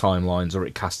story and its timelines, or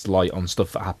it casts light on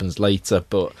stuff that happens later.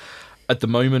 But at the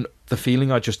moment, the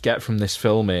feeling I just get from this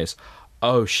film is,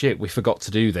 oh shit, we forgot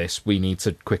to do this. We need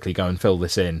to quickly go and fill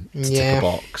this in to tick a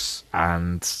box.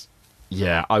 And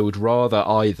yeah, I would rather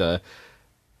either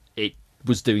it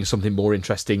was doing something more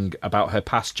interesting about her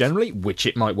past generally, which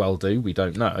it might well do, we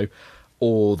don't know,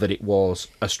 or that it was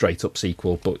a straight up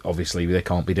sequel, but obviously they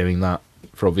can't be doing that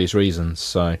for obvious reasons.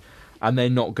 So, and they're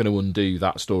not going to undo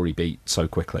that story beat so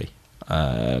quickly.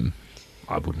 I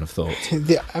wouldn't have thought.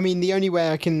 The only way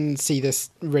I can see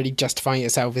this really justifying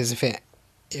itself is if it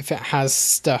has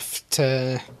stuff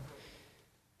to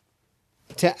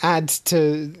add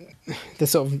to the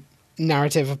sort of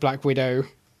narrative of Black Widow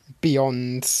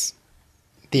beyond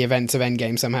the events of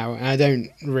Endgame somehow. And I don't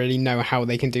really know how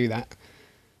they can do that.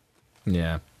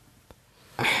 Yeah.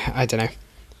 I don't know.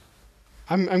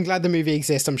 I'm glad the movie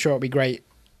exists. I'm sure it'll be great.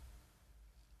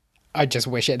 I just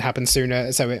wish it had happened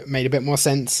sooner so it made a bit more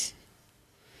sense.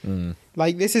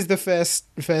 Like, this is the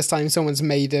first time someone's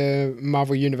made a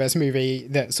Marvel Universe movie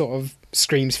that sort of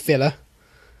screams filler.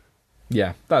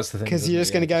 Yeah, that's the thing. Because you're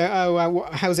just going to go,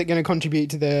 how's it going to contribute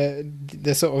to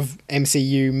the sort of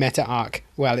MCU meta arc?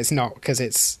 Well, it's not, because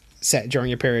it's set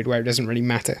during a period where it doesn't really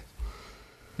matter.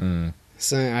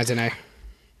 So, I don't know.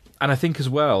 And I think as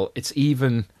well, it's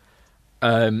even...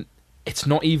 it's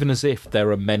not even as if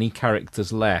there are many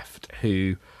characters left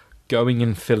who... going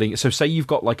and filling... So say you've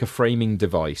got like a framing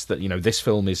device that, this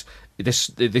film is...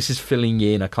 This is filling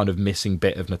in a kind of missing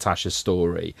bit of Natasha's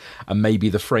story, and maybe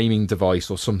the framing device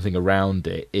or something around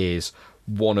it is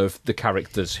one of the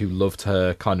characters who loved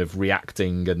her kind of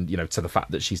reacting and, to the fact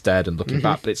that she's dead and looking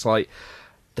back. But it's like,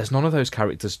 there's none of those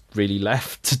characters really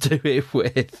left to do it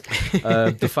with.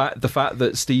 The fact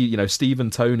that Steve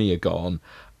and Tony are gone...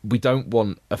 We don't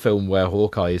want a film where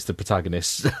Hawkeye is the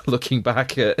protagonist looking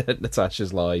back at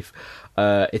Natasha's life.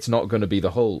 It's not going to be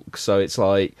the Hulk. So it's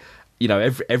like,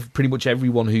 pretty much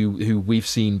everyone who we've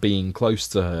seen being close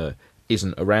to her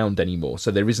isn't around anymore. So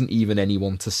there isn't even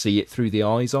anyone to see it through the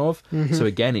eyes of. So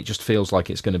again, it just feels like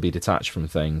it's going to be detached from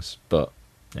things. But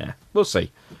yeah, we'll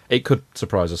see. It could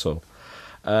surprise us all.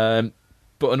 But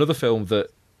another film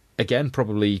that, again,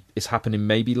 probably is happening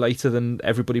maybe later than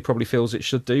everybody probably feels it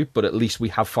should do, but at least we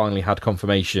have finally had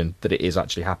confirmation that it is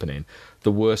actually happening.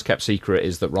 The worst kept secret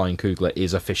is that Ryan Coogler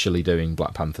is officially doing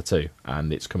Black Panther 2,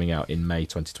 and it's coming out in May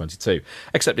 2022.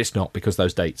 Except it's not, because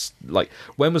those dates... Like,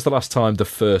 when was the last time the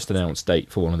first announced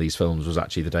date for one of these films was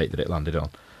actually the date that it landed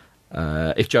on?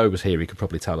 If Joe was here, he could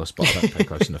probably tell us, but I don't pay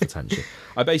close enough attention.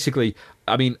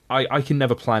 I can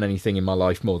never plan anything in my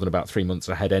life more than about 3 months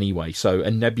ahead anyway, so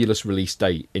a nebulous release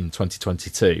date in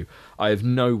 2022, I have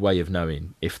no way of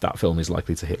knowing if that film is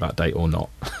likely to hit that date or not,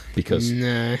 because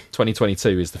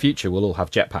 2022 is the future. We'll all have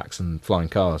jetpacks and flying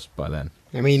cars by then.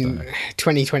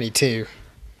 2022,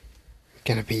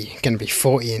 gonna be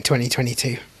 40 in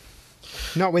 2022.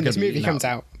 Not when this movie comes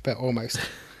out, but almost.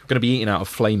 Going to be eating out of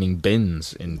flaming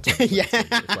bins in 2022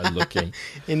 if we're lucky.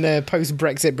 In the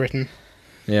post-Brexit Britain.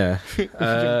 Yeah.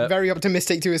 Very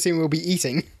optimistic to assume we'll be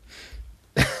eating.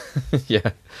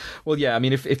 Yeah. Well, yeah, I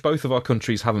mean, if both of our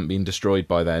countries haven't been destroyed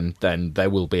by then there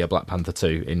will be a Black Panther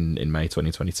 2 in May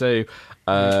 2022.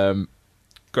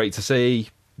 Great to see.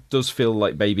 Does feel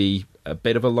like maybe a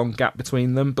bit of a long gap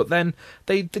between them, but then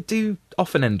they do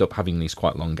often end up having these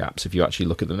quite long gaps if you actually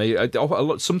look at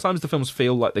them. Sometimes the films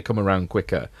feel like they come around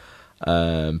quicker,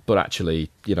 but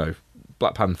actually,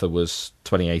 Black Panther was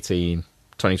 2018,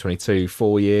 2022,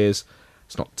 4 years.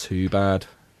 It's not too bad.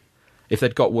 If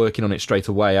they'd got working on it straight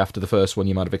away after the first one,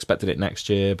 you might have expected it next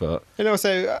year, but... And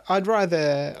also, I'd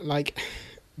rather,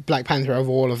 Black Panther of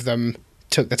all of them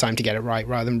took the time to get it right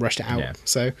rather than rushed it out. Yeah.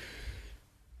 So...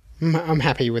 I'm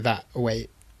happy with that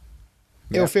wait.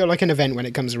 It'll feel like an event when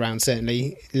it comes around,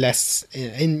 certainly less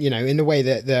in the way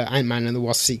that the Ant-Man and the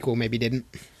Wasp sequel maybe didn't.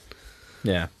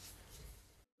 Yeah.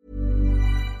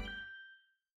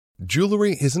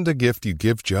 Jewelry isn't a gift you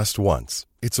give just once.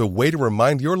 It's a way to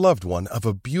remind your loved one of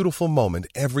a beautiful moment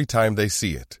every time they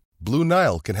see it. Blue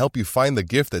Nile can help you find the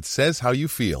gift that says how you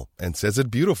feel and says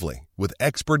it beautifully, with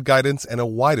expert guidance and a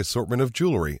wide assortment of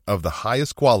jewelry of the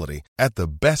highest quality at the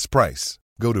best price.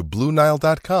 Go to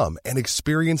BlueNile.com and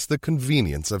experience the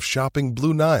convenience of shopping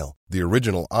Blue Nile, the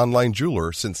original online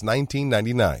jeweler since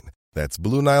 1999. That's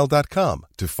BlueNile.com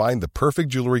to find the perfect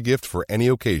jewelry gift for any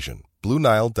occasion.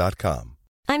 BlueNile.com.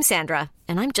 I'm Sandra,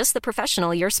 and I'm just the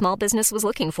professional your small business was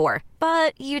looking for.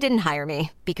 But you didn't hire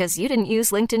me because you didn't use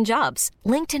LinkedIn Jobs.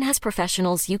 LinkedIn has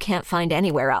professionals you can't find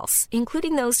anywhere else,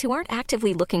 including those who aren't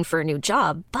actively looking for a new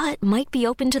job, but might be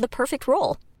open to the perfect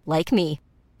role, like me.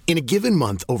 In a given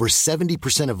month, over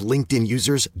 70% of LinkedIn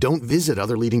users don't visit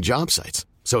other leading job sites.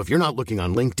 So if you're not looking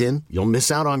on LinkedIn, you'll miss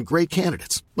out on great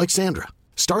candidates like Sandra.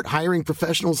 Start hiring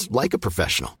professionals like a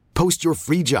professional. Post your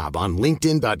free job on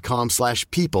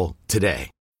linkedin.com/people today.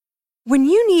 When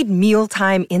you need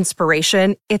mealtime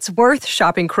inspiration, it's worth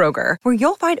shopping Kroger, where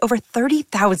you'll find over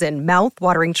 30,000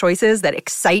 mouth-watering choices that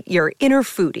excite your inner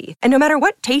foodie. And no matter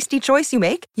what tasty choice you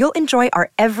make, you'll enjoy our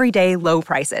everyday low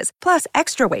prices, plus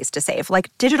extra ways to save,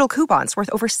 like digital coupons worth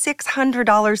over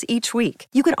 $600 each week.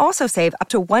 You can also save up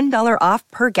to $1 off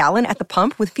per gallon at the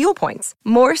pump with fuel points.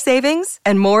 More savings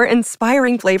and more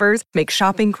inspiring flavors make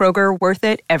shopping Kroger worth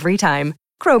it every time.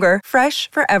 Kroger, fresh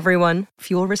for everyone.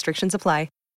 Fuel restrictions apply.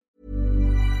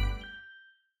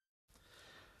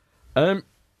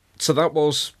 So that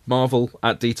was Marvel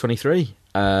at D23.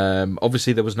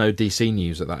 Obviously, there was no DC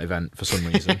news at that event for some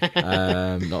reason,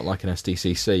 not like an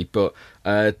SDCC. But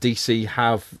DC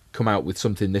have come out with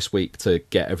something this week to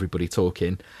get everybody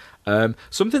talking.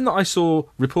 Something that I saw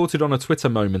reported on a Twitter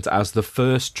moment as the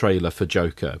first trailer for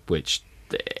Joker, which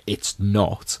it's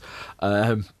not,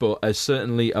 but as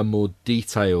certainly a more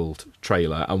detailed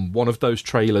trailer, and one of those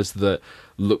trailers that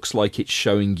looks like it's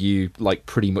showing you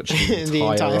pretty much the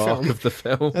entire arc of the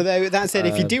film. Although that said,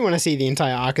 if you do want to see the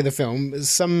entire arc of the film,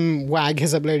 some wag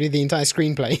has uploaded the entire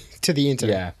screenplay to the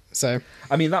internet. Yeah. So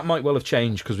I mean, that might well have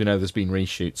changed because we know there's been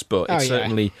reshoots, but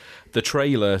the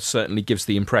trailer certainly gives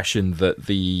the impression that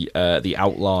the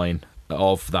outline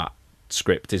of that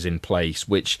script is in place,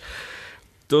 which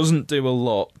doesn't do a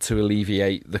lot to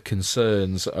alleviate the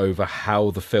concerns over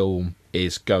how the film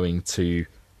is going to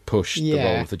push the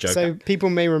role of the Joker. So people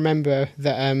may remember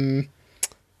that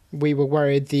we were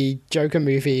worried the Joker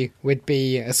movie would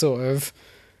be a sort of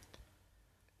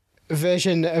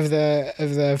version of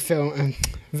the film,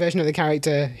 version of the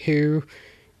character who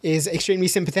is extremely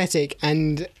sympathetic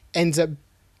and ends up,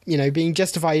 being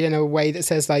justified in a way that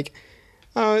says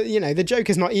the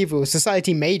Joker's not evil.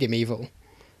 Society made him evil.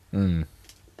 Mm.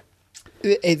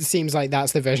 It seems like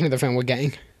that's the version of the film we're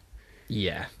getting.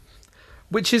 Yeah.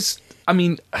 Which is, I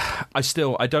mean,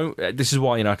 this is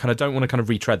why, I kind of don't want to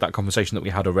retread that conversation that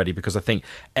we had already, because I think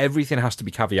everything has to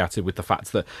be caveated with the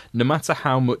fact that no matter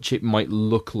how much it might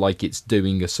look like it's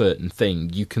doing a certain thing,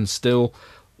 you can still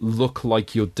look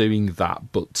like you're doing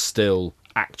that, but still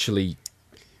actually,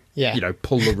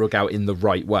 pull the rug out in the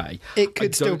right way. It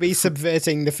could still be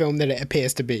subverting the film that it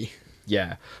appears to be.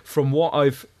 Yeah. From what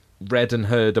I've read and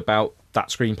heard about that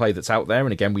screenplay that's out there,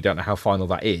 and again, we don't know how final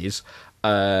that is,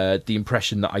 the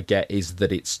impression that I get is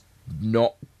that it's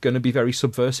not going to be very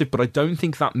subversive, but I don't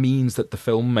think that means that the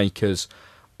filmmakers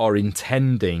are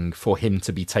intending for him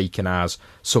to be taken as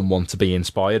someone to be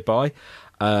inspired by.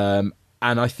 And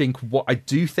I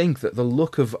do think that the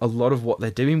look of a lot of what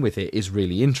they're doing with it is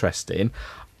really interesting.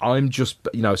 I'm just,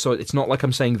 so it's not like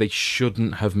I'm saying they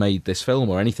shouldn't have made this film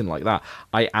or anything like that.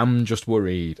 I am just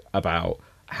worried about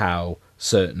how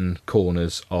certain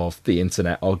corners of the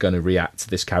internet are going to react to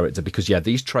this character, because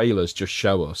these trailers just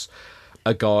show us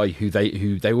a guy who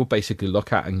they will basically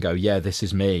look at and go, yeah, this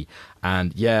is me,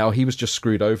 and he was just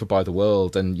screwed over by the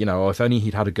world, and if only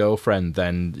he'd had a girlfriend,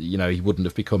 then he wouldn't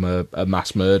have become a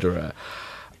mass murderer.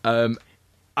 I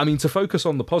mean, to focus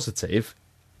on the positive,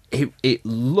 it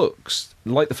looks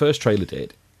like the first trailer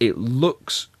did. It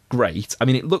looks great. I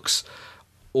mean, it looks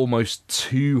almost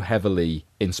too heavily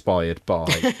inspired by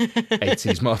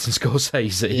 80s Martin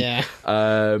Scorsese. Yeah.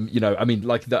 I mean,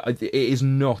 like, it is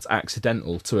not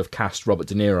accidental to have cast Robert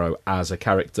De Niro as a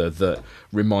character that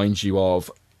reminds you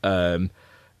of I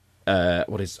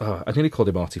nearly called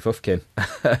him Marty Fufkin.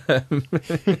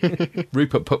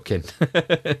 Rupert Pupkin.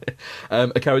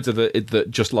 A character that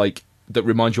just like that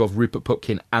reminds you of Rupert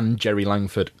Pupkin and Jerry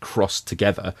Langford crossed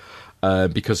together.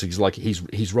 Because he's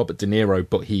Robert De Niro,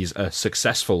 but he's a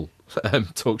successful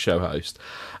talk show host.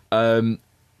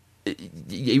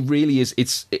 It really is.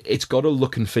 It's got a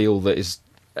look and feel that is,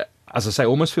 as I say,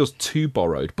 almost feels too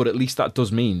borrowed. But at least that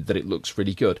does mean that it looks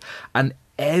really good. And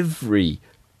every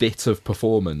bit of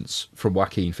performance from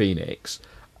Joaquin Phoenix.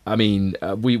 I mean,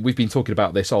 we've been talking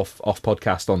about this off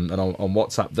podcast on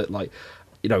WhatsApp that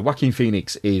Joaquin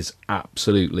Phoenix is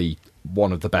absolutely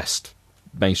one of the best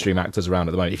mainstream actors around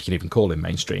at the moment, if you can even call him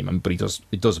mainstream, but he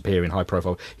does appear in high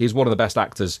profile. He's one of the best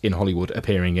actors in Hollywood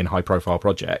appearing in high profile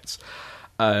projects,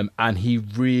 and he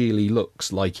really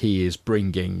looks like he is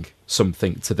bringing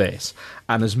something to this.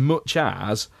 And as much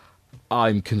as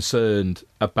I'm concerned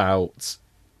about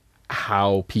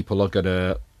how people are going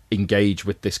to engage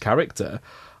with this character,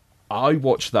 I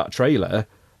watched that trailer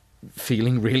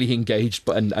feeling really engaged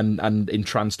and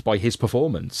entranced by his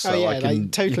performance. So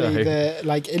totally.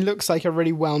 It looks like a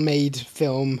really well-made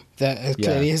film that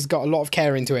clearly has got a lot of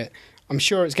care into it. I'm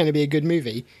sure it's going to be a good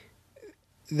movie.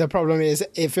 The problem is,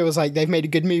 it feels like they've made a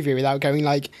good movie without going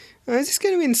is this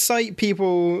going to incite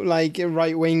people, like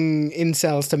right-wing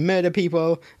incels, to murder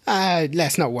people?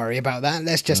 Let's not worry about that.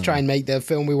 Let's just try and make the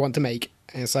film we want to make.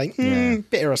 And it's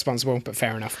bit irresponsible, but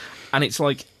fair enough. And it's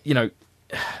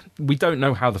we don't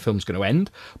know how the film's going to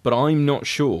end, but I'm not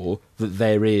sure that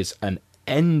there is an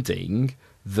ending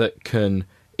that can,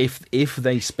 if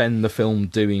they spend the film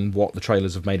doing what the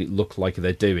trailers have made it look like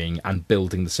they're doing and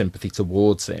building the sympathy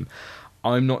towards him,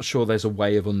 I'm not sure there's a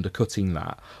way of undercutting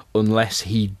that unless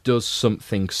he does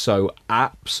something so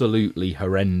absolutely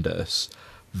horrendous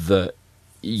that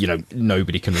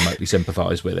nobody can remotely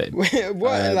sympathise with it.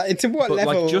 To what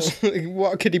level?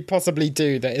 What could he possibly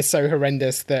do that is so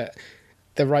horrendous that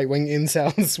the right-wing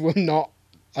incels will not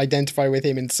identify with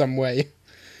him in some way?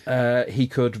 He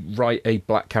could write a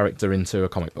black character into a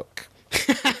comic book.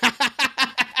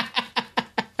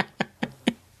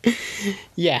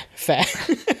 Yeah, fair.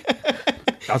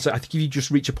 I think if you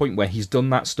just reach a point where he's done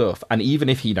that stuff, and even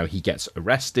if he gets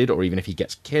arrested, or even if he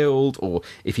gets killed, or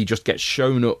if he just gets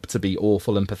shown up to be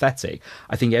awful and pathetic,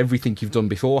 I think everything you've done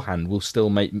beforehand will still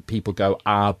make people go,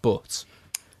 but...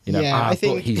 I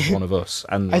think but he's one of us.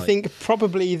 And I think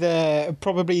probably the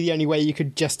only way you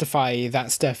could justify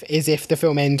that stuff is if the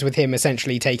film ends with him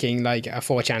essentially taking like a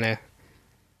 4chaner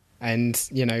and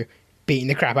beating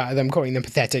the crap out of them, calling them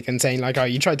pathetic, and saying like, "Oh,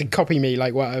 you tried to copy me,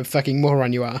 like what a fucking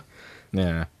moron you are."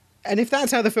 Yeah. And if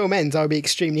that's how the film ends, I'll be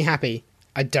extremely happy.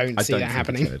 I don't see that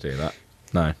happening. I don't think it's going to do that.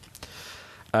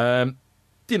 No.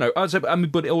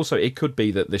 But also it could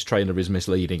be that this trailer is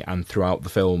misleading, and throughout the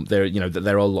film, that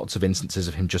there are lots of instances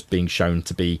of him just being shown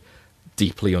to be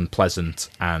deeply unpleasant,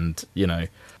 and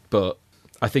But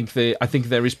I think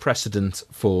there is precedent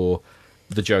for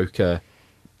the Joker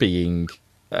being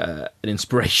an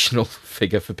inspirational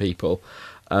figure for people.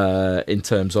 In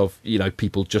terms of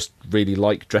people just really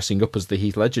like dressing up as the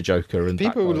Heath Ledger Joker, and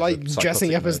people like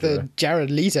dressing up as the Jared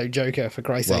Leto Joker, for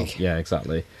Christ's sake. Yeah,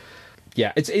 exactly.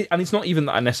 Yeah, and it's not even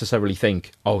that I necessarily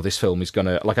think, this film is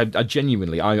gonna I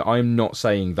genuinely, I'm not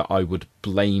saying that I would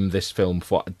blame this film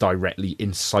for directly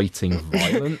inciting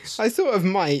violence. I sort of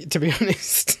might, to be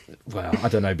honest. Well, I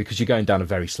don't know, because you're going down a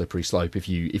very slippery slope if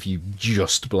you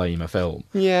just blame a film.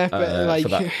 Yeah,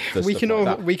 but we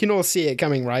can all see it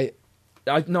coming, right?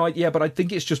 But I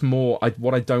think it's just more.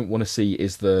 What I don't want to see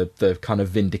is the kind of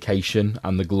vindication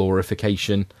and the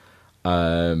glorification,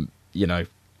 and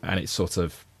it's sort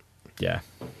of, yeah.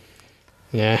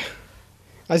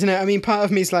 And I don't know. I mean, part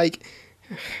of me is like,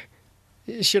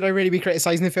 should I really be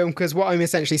criticising the film? Because what I'm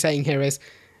essentially saying here is,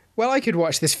 well, I could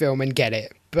watch this film and get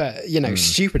it, but, you know,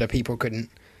 stupider people couldn't.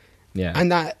 Yeah.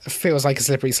 And that feels like a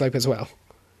slippery slope as well.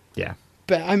 Yeah.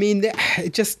 But, I mean,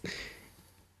 just...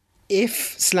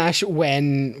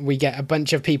 If/when we get a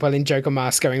bunch of people in Joker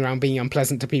masks going around being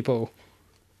unpleasant to people,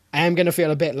 I am going to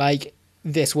feel a bit like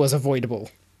this was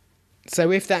avoidable.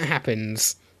 So if that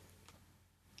happens,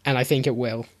 and I think it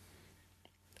will,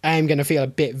 I am going to feel a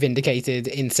bit vindicated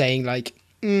in saying, like,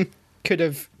 could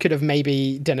have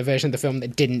maybe done a version of the film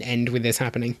that didn't end with this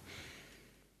happening.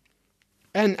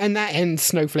 And that ends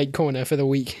Snowflake Corner for the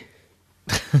week.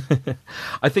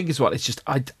 I think as well, it's just...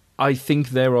 I think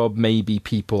there are maybe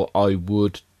people I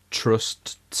would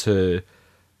trust to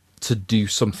do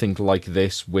something like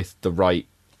this with the right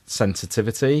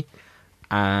sensitivity,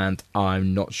 and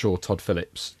I'm not sure Todd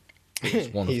Phillips is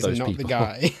one of those people. He's not the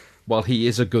guy. While he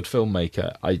is a good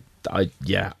filmmaker,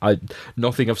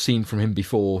 nothing I've seen from him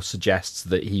before suggests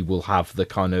that he will have the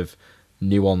kind of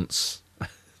nuance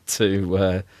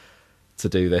to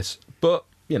do this. But,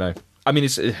 you know, I mean,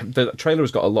 the trailer has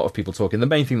got a lot of people talking. The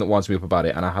main thing that winds me up about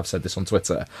it, and I have said this on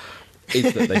Twitter,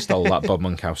 is that they stole that Bob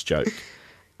Monkhouse joke.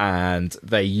 And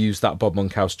they used that Bob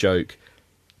Monkhouse joke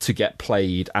to get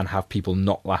played and have people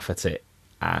not laugh at it.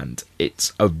 And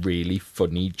it's a really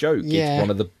funny joke. Yeah. It's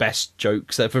one of the best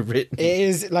jokes ever written. It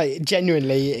is, like,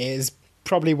 genuinely, it is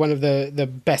probably one of the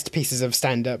best pieces of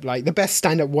stand-up. Like, the best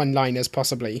stand-up one-liners,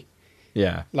 possibly.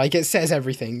 Yeah. Like, it says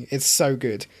everything. It's so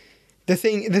good. The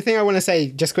thing I want to say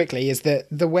just quickly is that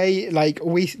the way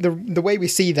the way we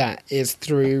see that is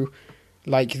through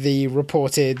like the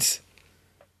reported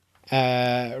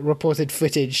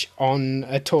footage on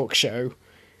a talk show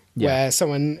where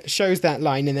someone shows that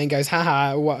line and then goes,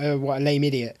 haha, what a lame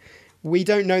idiot. We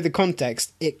don't know the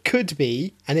context. It could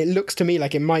be, and it looks to me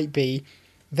like it might be,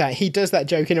 that he does that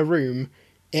joke in a room,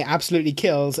 it absolutely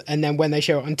kills, and then when they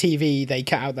show it on TV, they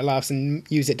cut out the laughs and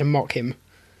use it to mock him.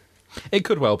 It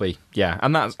could well be, yeah,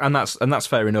 and that's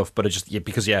fair enough. But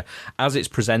because as it's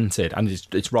presented, and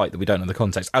it's right that we don't know the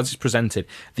context. As it's presented,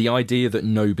 the idea that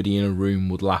nobody in a room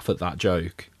would laugh at that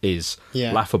joke is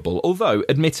laughable. Although,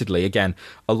 admittedly, again,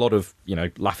 a lot of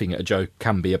laughing at a joke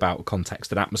can be about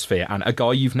context and atmosphere. And a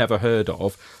guy you've never heard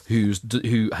of who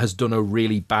has done a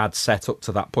really bad setup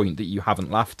to that point that you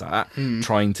haven't laughed at,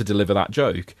 trying to deliver that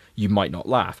joke, you might not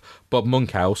laugh. Bob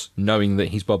Monkhouse, knowing that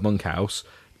he's Bob Monkhouse,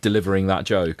 delivering that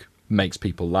joke makes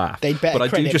people laugh. They'd better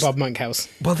credit Bob Monkhouse.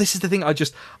 Well, this is the thing.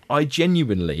 I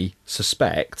genuinely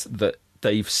suspect that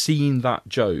they've seen that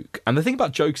joke. And the thing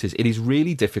about jokes is it is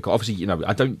really difficult. Obviously,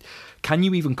 can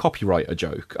you even copyright a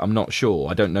joke? I'm not sure.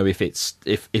 I don't know if a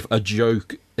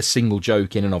single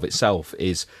joke in and of itself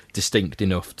is distinct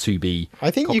enough to be I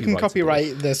think you can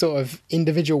copyright the sort of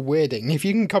individual wording. If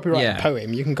you can copyright a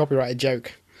poem, you can copyright a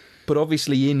joke. But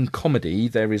obviously in comedy,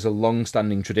 there is a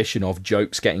long-standing tradition of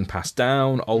jokes getting passed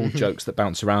down, old jokes that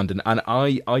bounce around. And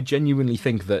I genuinely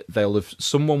think that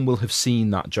someone will have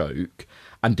seen that joke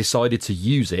and decided to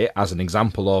use it as an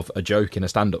example of a joke in a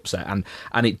stand-up set.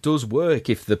 And it does work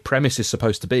if the premise is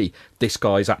supposed to be, this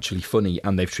guy's actually funny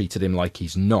and they've treated him like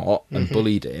he's not and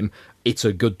bullied him. It's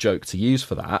a good joke to use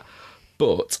for that.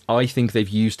 But I think they've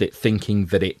used it thinking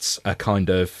that it's a kind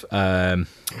of,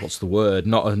 what's the word?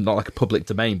 Not like a public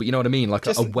domain, but you know what I mean? Like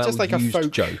a well-used like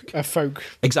joke. A folk.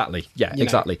 Exactly, yeah,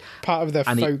 exactly. Part of the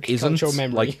folk cultural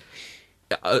memory.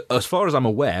 As far as I'm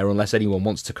aware, unless anyone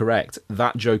wants to correct,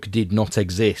 that joke did not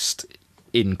exist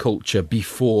in culture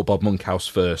before Bob Monkhouse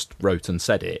first wrote and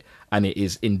said it. And it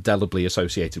is indelibly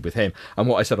associated with him. And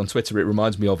what I said on Twitter, it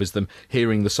reminds me of, is them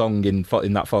hearing the song in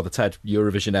that Father Ted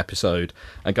Eurovision episode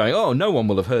and going, oh, no one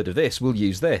will have heard of this, we'll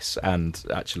use this. And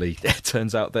actually, it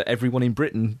turns out that everyone in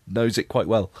Britain knows it quite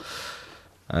well.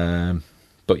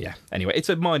 But yeah, anyway, it's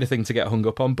a minor thing to get hung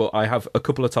up on, but I have a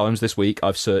couple of times this week,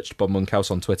 I've searched Bob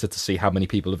Monkhouse on Twitter to see how many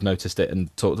people have noticed it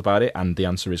and talked about it, and the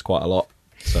answer is quite a lot.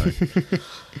 So,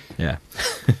 yeah.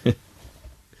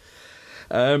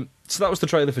 So that was the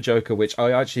trailer for Joker, which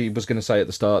I actually was going to say at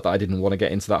the start that I didn't want to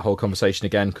get into that whole conversation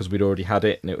again because we'd already had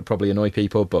it and it would probably annoy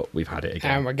people, but we've had it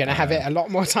again. And we're going to have it a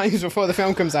lot more times before the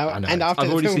film comes out and after the film comes out.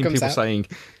 I've already seen people saying,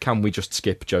 can we just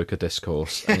skip Joker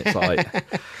discourse? And it's like,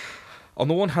 on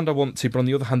the one hand I want to, but on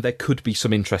the other hand there could be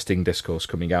some interesting discourse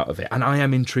coming out of it. And I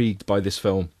am intrigued by this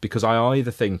film because I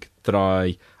either think that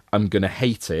I am going to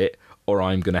hate it or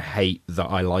I'm going to hate that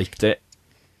I liked it.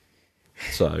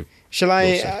 So... Shall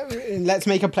let's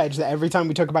make a pledge that every time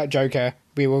we talk about Joker,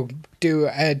 we will do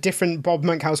a different Bob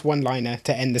Monkhouse one-liner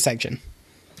to end the section.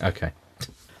 Okay.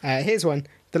 Here's one.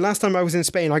 The last time I was in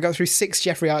Spain, I got through 6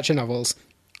 Jeffrey Archer novels.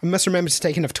 I must remember to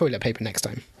take enough toilet paper next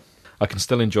time. I can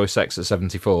still enjoy sex at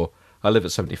 74. I live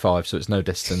at 75, so it's no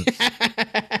distance.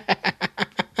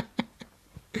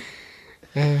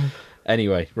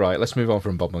 Anyway, right, let's move on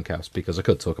from Bob Monkhouse, because I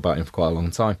could talk about him for quite a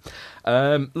long time.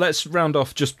 Let's round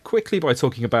off just quickly by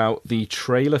talking about the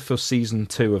trailer for Season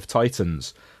 2 of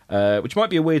Titans, which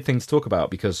might be a weird thing to talk about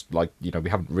because, like, you know,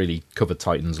 we haven't really covered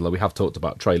Titans, although we have talked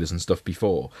about trailers and stuff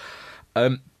before.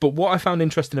 But what I found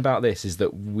interesting about this is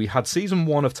that we had Season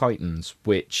 1 of Titans,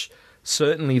 which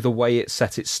certainly the way it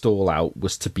set its stall out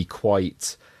was to be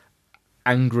quite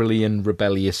angrily and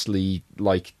rebelliously,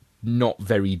 like, not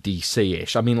very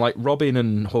DC-ish. I mean, like, Robin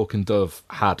and Hawk and Dove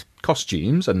had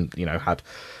costumes and, you know, had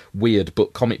weird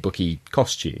but comic booky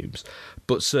costumes.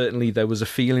 But certainly there was a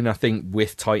feeling, I think,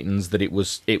 with Titans that it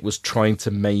was trying to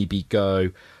maybe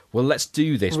go, well, let's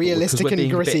do this. Realistic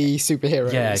and gritty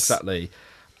superheroes. Yeah, exactly.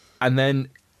 And then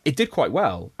it did quite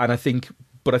well. And I think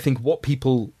what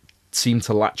people seemed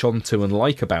to latch onto and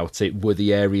like about it were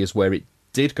the areas where it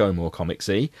did go more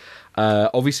comicsy.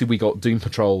 Obviously, we got Doom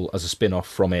Patrol as a spin-off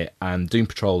from it, and Doom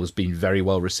Patrol has been very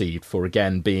well received for,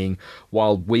 again, being,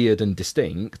 while weird and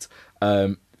distinct,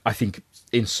 I think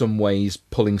in some ways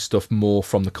pulling stuff more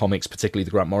from the comics, particularly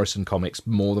the Grant Morrison comics,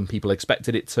 more than people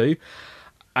expected it to.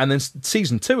 And then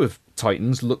Season 2 of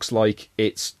Titans looks like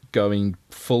it's going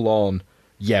full-on,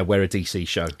 yeah, we're a DC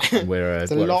show. We're a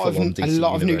lot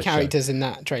of new characters in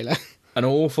that trailer. An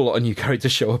awful lot of new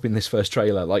characters show up in this first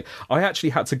trailer. Like, I actually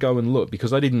had to go and look,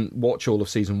 because I didn't watch all of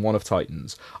Season 1 of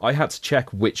Titans. I had to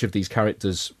check which of these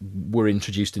characters were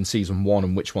introduced in Season 1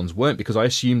 and which ones weren't, because I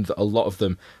assumed that a lot of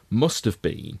them must have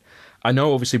been. I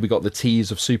know, obviously, we got the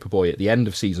tease of Superboy at the end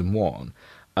of Season 1,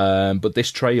 but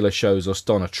this trailer shows us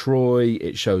Donna Troy,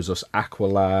 it shows us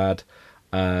Aqualad,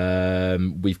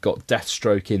 we've got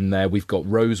Deathstroke in there, we've got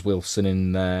Rose Wilson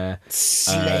in there,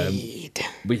 Slade.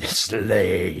 We've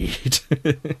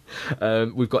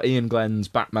got Ian Glenn's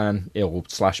Batman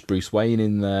 / Bruce Wayne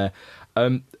in there,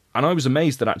 and I was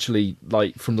amazed that actually,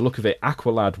 like, from the look of it,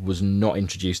 Aqualad was not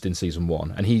introduced in Season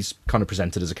 1, and he's kind of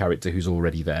presented as a character who's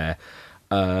already there.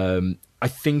 I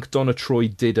think Donna Troy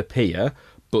did appear,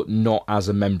 but not as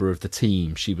a member of the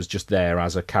team. She was just there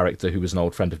as a character who was an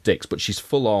old friend of Dick's, but she's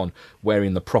full on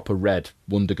wearing the proper red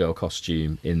Wonder Girl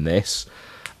costume in this.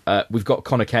 We've got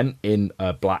Connor Kent in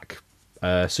a black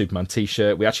Superman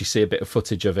t-shirt. We actually see a bit of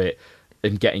footage of it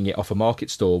and getting it off a market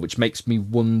store, which makes me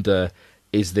wonder,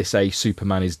 is this a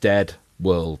Superman is Dead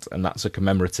world? And that's a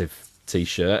commemorative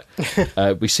t-shirt.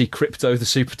 We see Krypto the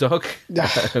Superdog.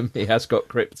 He has got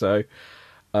Krypto.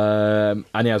 And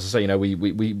yeah, as I say, you know,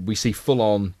 we see full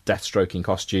on Deathstroke in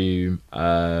costume.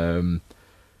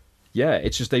 Yeah,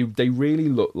 it's just they really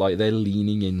look like they're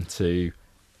leaning into,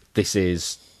 this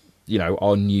is, you know,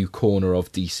 our new corner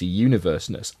of DC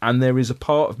Universe-ness. And there is a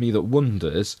part of me that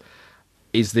wonders,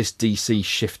 is this DC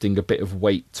shifting a bit of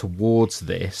weight towards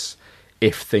this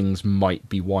if things might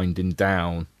be winding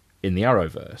down in the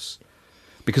Arrowverse?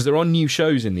 Because there are new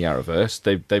shows in the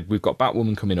Arrowverse. We've got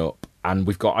Batwoman coming up, and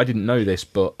we've got, I didn't know this,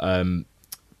 but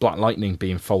Black Lightning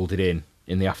being folded in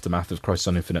the aftermath of Crisis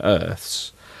on Infinite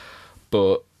Earths.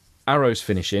 But Arrow's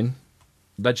finishing.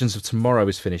 Legends of Tomorrow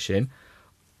is finishing.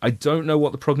 I don't know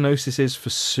what the prognosis is for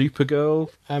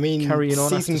Supergirl. I mean, carrying on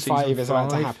season 5 is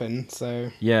about to happen, so...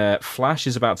 Yeah, Flash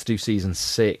is about to do season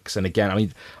 6, and again, I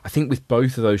mean, I think with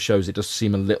both of those shows, it does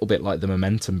seem a little bit like the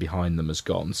momentum behind them has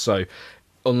gone. So,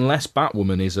 unless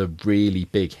Batwoman is a really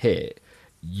big hit,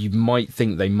 you might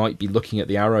think they might be looking at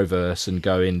the Arrowverse and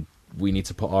going, we need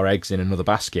to put our eggs in another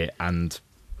basket, and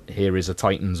here is a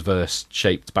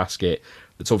Titans-verse-shaped basket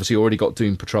that's obviously already got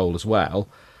Doom Patrol as well,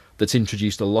 that's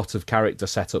introduced a lot of character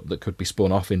setup that could be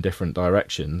spun off in different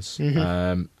directions,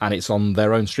 and it's on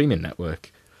their own streaming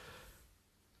network.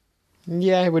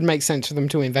 Yeah, it would make sense for them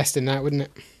to invest in that, wouldn't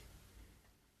it?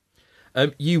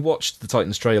 You watched the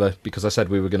Titans trailer because I said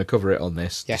we were going to cover it on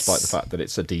this, yes, despite the fact that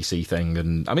it's a DC thing.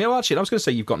 And I mean, actually, I was going to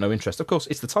say you've got no interest. Of course,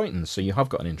 it's the Titans, so you have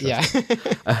got an interest.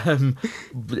 Yeah.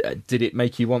 Did it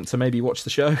make you want to maybe watch the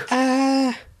show?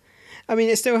 I mean,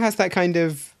 it still has that kind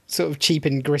of sort of cheap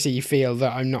and gritty feel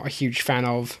that I'm not a huge fan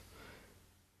of.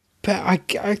 But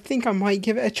I think I might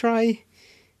give it a try.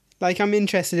 Like, I'm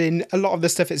interested in a lot of the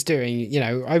stuff it's doing. You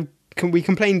know, we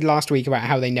complained last week about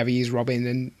how they never use Robin,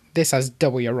 and this has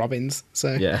double your Robins.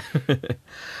 So yeah.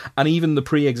 And even the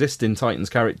pre-existing Titans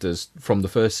characters from the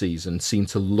first season seem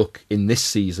to look in this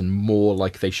season more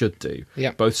like they should do.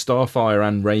 Yeah. Both Starfire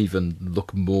and Raven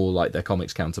look more like their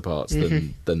comics counterparts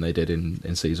than they did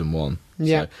in season 1.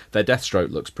 Yeah. So their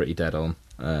Deathstroke looks pretty dead on,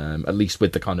 at least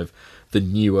with the kind of the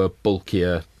newer,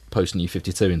 bulkier post-New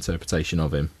 52 interpretation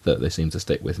of him that they seem to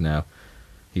stick with now.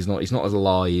 He's not as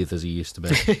lithe as he used to be.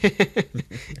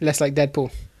 Less like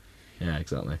Deadpool. Yeah,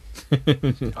 exactly.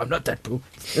 I'm not Deadpool.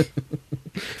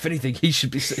 If anything, he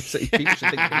should be. People should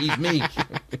think that he's me.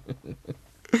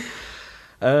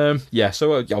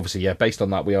 So obviously, based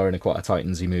on that, we are in quite a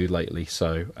Titansy mood lately.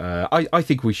 So I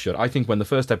think we should. I think when the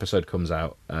first episode comes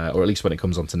out, or at least when it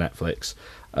comes onto Netflix,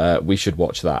 we should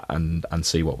watch that and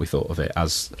see what we thought of it.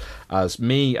 As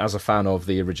me, as a fan of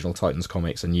the original Titans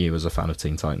comics, and you as a fan of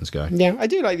Teen Titans Go. Yeah, I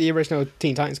do like the original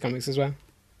Teen Titans comics as well.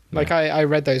 Like, I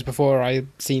read those before I'd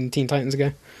seen Teen Titans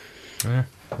Go. Yeah,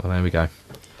 well, there we go.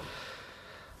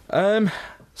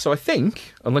 So I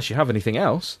think, unless you have anything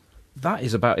else, that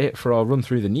is about it for our run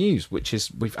through the news, which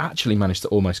is, we've actually managed to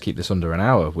almost keep this under an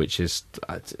hour, which is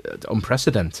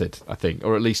unprecedented, I think,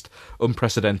 or at least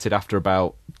unprecedented after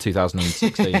about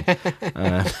 2016.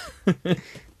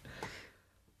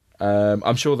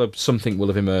 I'm sure that something will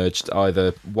have emerged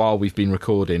either while we've been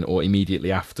recording or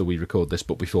immediately after we record this,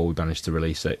 but before we manage to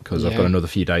release it, because I've got another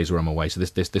few days where I'm away, so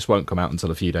this won't come out until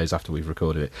a few days after we've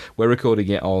recorded it. We're recording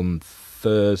it on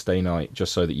Thursday night,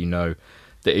 just so that you know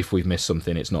that if we've missed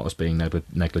something, it's not us being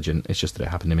negligent, it's just that it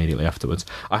happened immediately afterwards.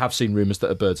 I have seen rumours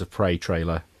that a Birds of Prey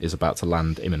trailer is about to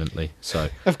land imminently, so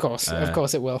of course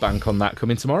it will. Bank on that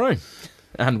coming tomorrow,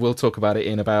 and we'll talk about it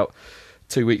in about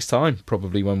 2 weeks' time,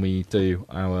 probably, when we do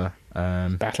our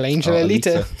Battle Angel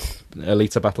Alita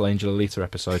Battle Angel Alita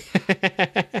episode.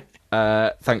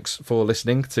 Thanks for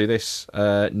listening to this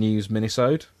news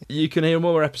minisode. You can hear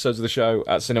more episodes of the show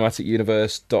at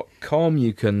cinematicuniverse.com.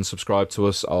 You can subscribe to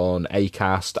us on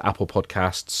Acast, Apple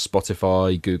Podcasts,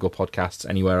 Spotify, Google Podcasts,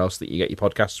 anywhere else that you get your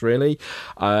podcasts, really.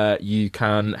 You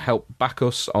can help back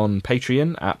us on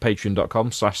Patreon at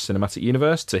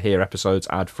patreon.com/cinematicuniverse to hear episodes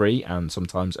ad-free and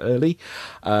sometimes early.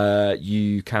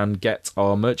 You can get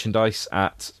our merchandise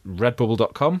at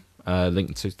redbubble.com.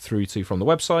 Linked through to from the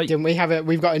website. Didn't we have it?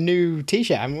 We've got a new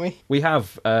T-shirt, haven't we? We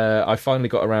have. I finally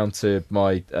got around to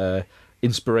my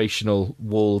inspirational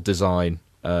wall design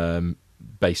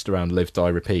based around Live, Die,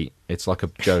 Repeat. It's like a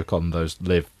joke on those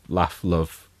live, laugh,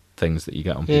 love things that you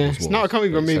get on people's walls. It's not a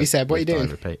comic book movie, Seb. What are you doing?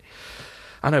 Repeat.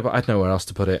 I know, but I had nowhere else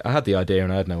to put it. I had the idea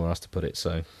and I had nowhere else to put it,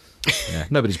 so yeah,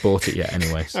 nobody's bought it yet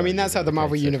anyway. So I mean, that's how the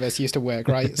Marvel Universe used to work,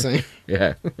 right? So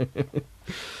yeah.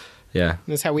 Yeah.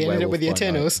 That's how we ended up with the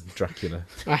Eternals. Dracula.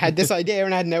 I had this idea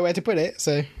and I had nowhere to put it,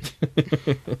 so...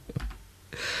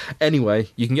 Anyway,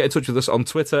 you can get in touch with us on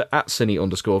Twitter at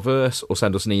cine_verse or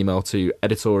send us an email to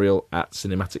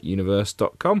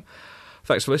editorial@cinematicuniverse.com.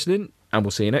 Thanks for listening, and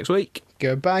we'll see you next week.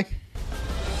 Goodbye.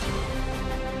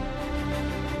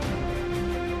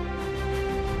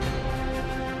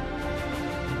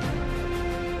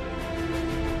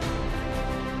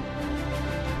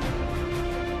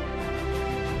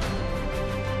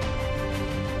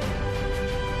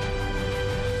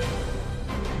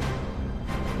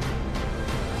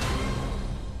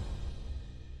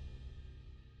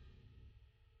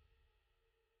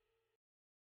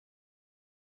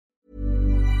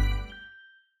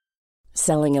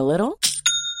 Selling a little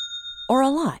or a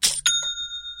lot?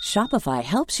 Shopify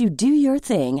helps you do your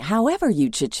thing however you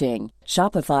cha-ching.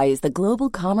 Shopify is the global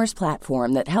commerce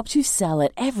platform that helps you sell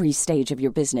at every stage of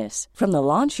your business. From the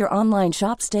launch your online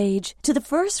shop stage to the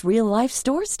first real-life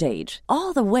store stage,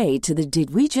 all the way to the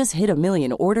did we just hit a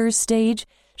million orders stage.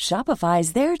 Shopify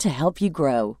is there to help you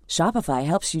grow. Shopify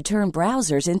helps you turn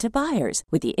browsers into buyers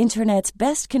with the internet's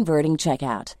best converting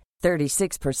checkout.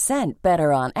 36%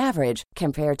 better on average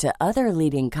compared to other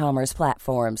leading commerce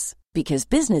platforms. Because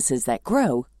businesses that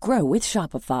grow, grow with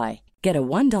Shopify. Get a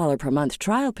 $1 per month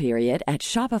trial period at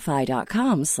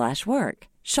shopify.com/work.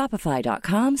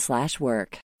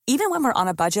 Shopify.com/work. Even when we're on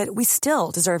a budget, we still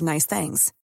deserve nice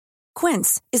things.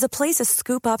 Quince is a place to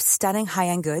scoop up stunning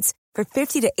high-end goods for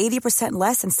 50 to 80%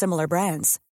 less than similar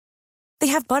brands. They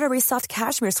have buttery soft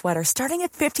cashmere sweaters starting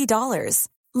at $50.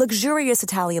 Luxurious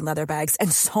Italian leather bags, and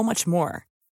so much more.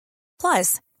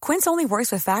 Plus, Quince only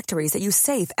works with factories that use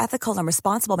safe, ethical, and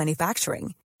responsible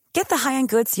manufacturing. Get the high-end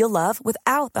goods you'll love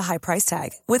without the high price tag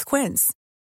with Quince.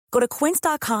 Go to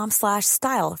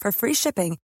quince.com/style for free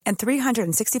shipping and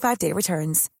 365-day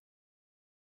returns.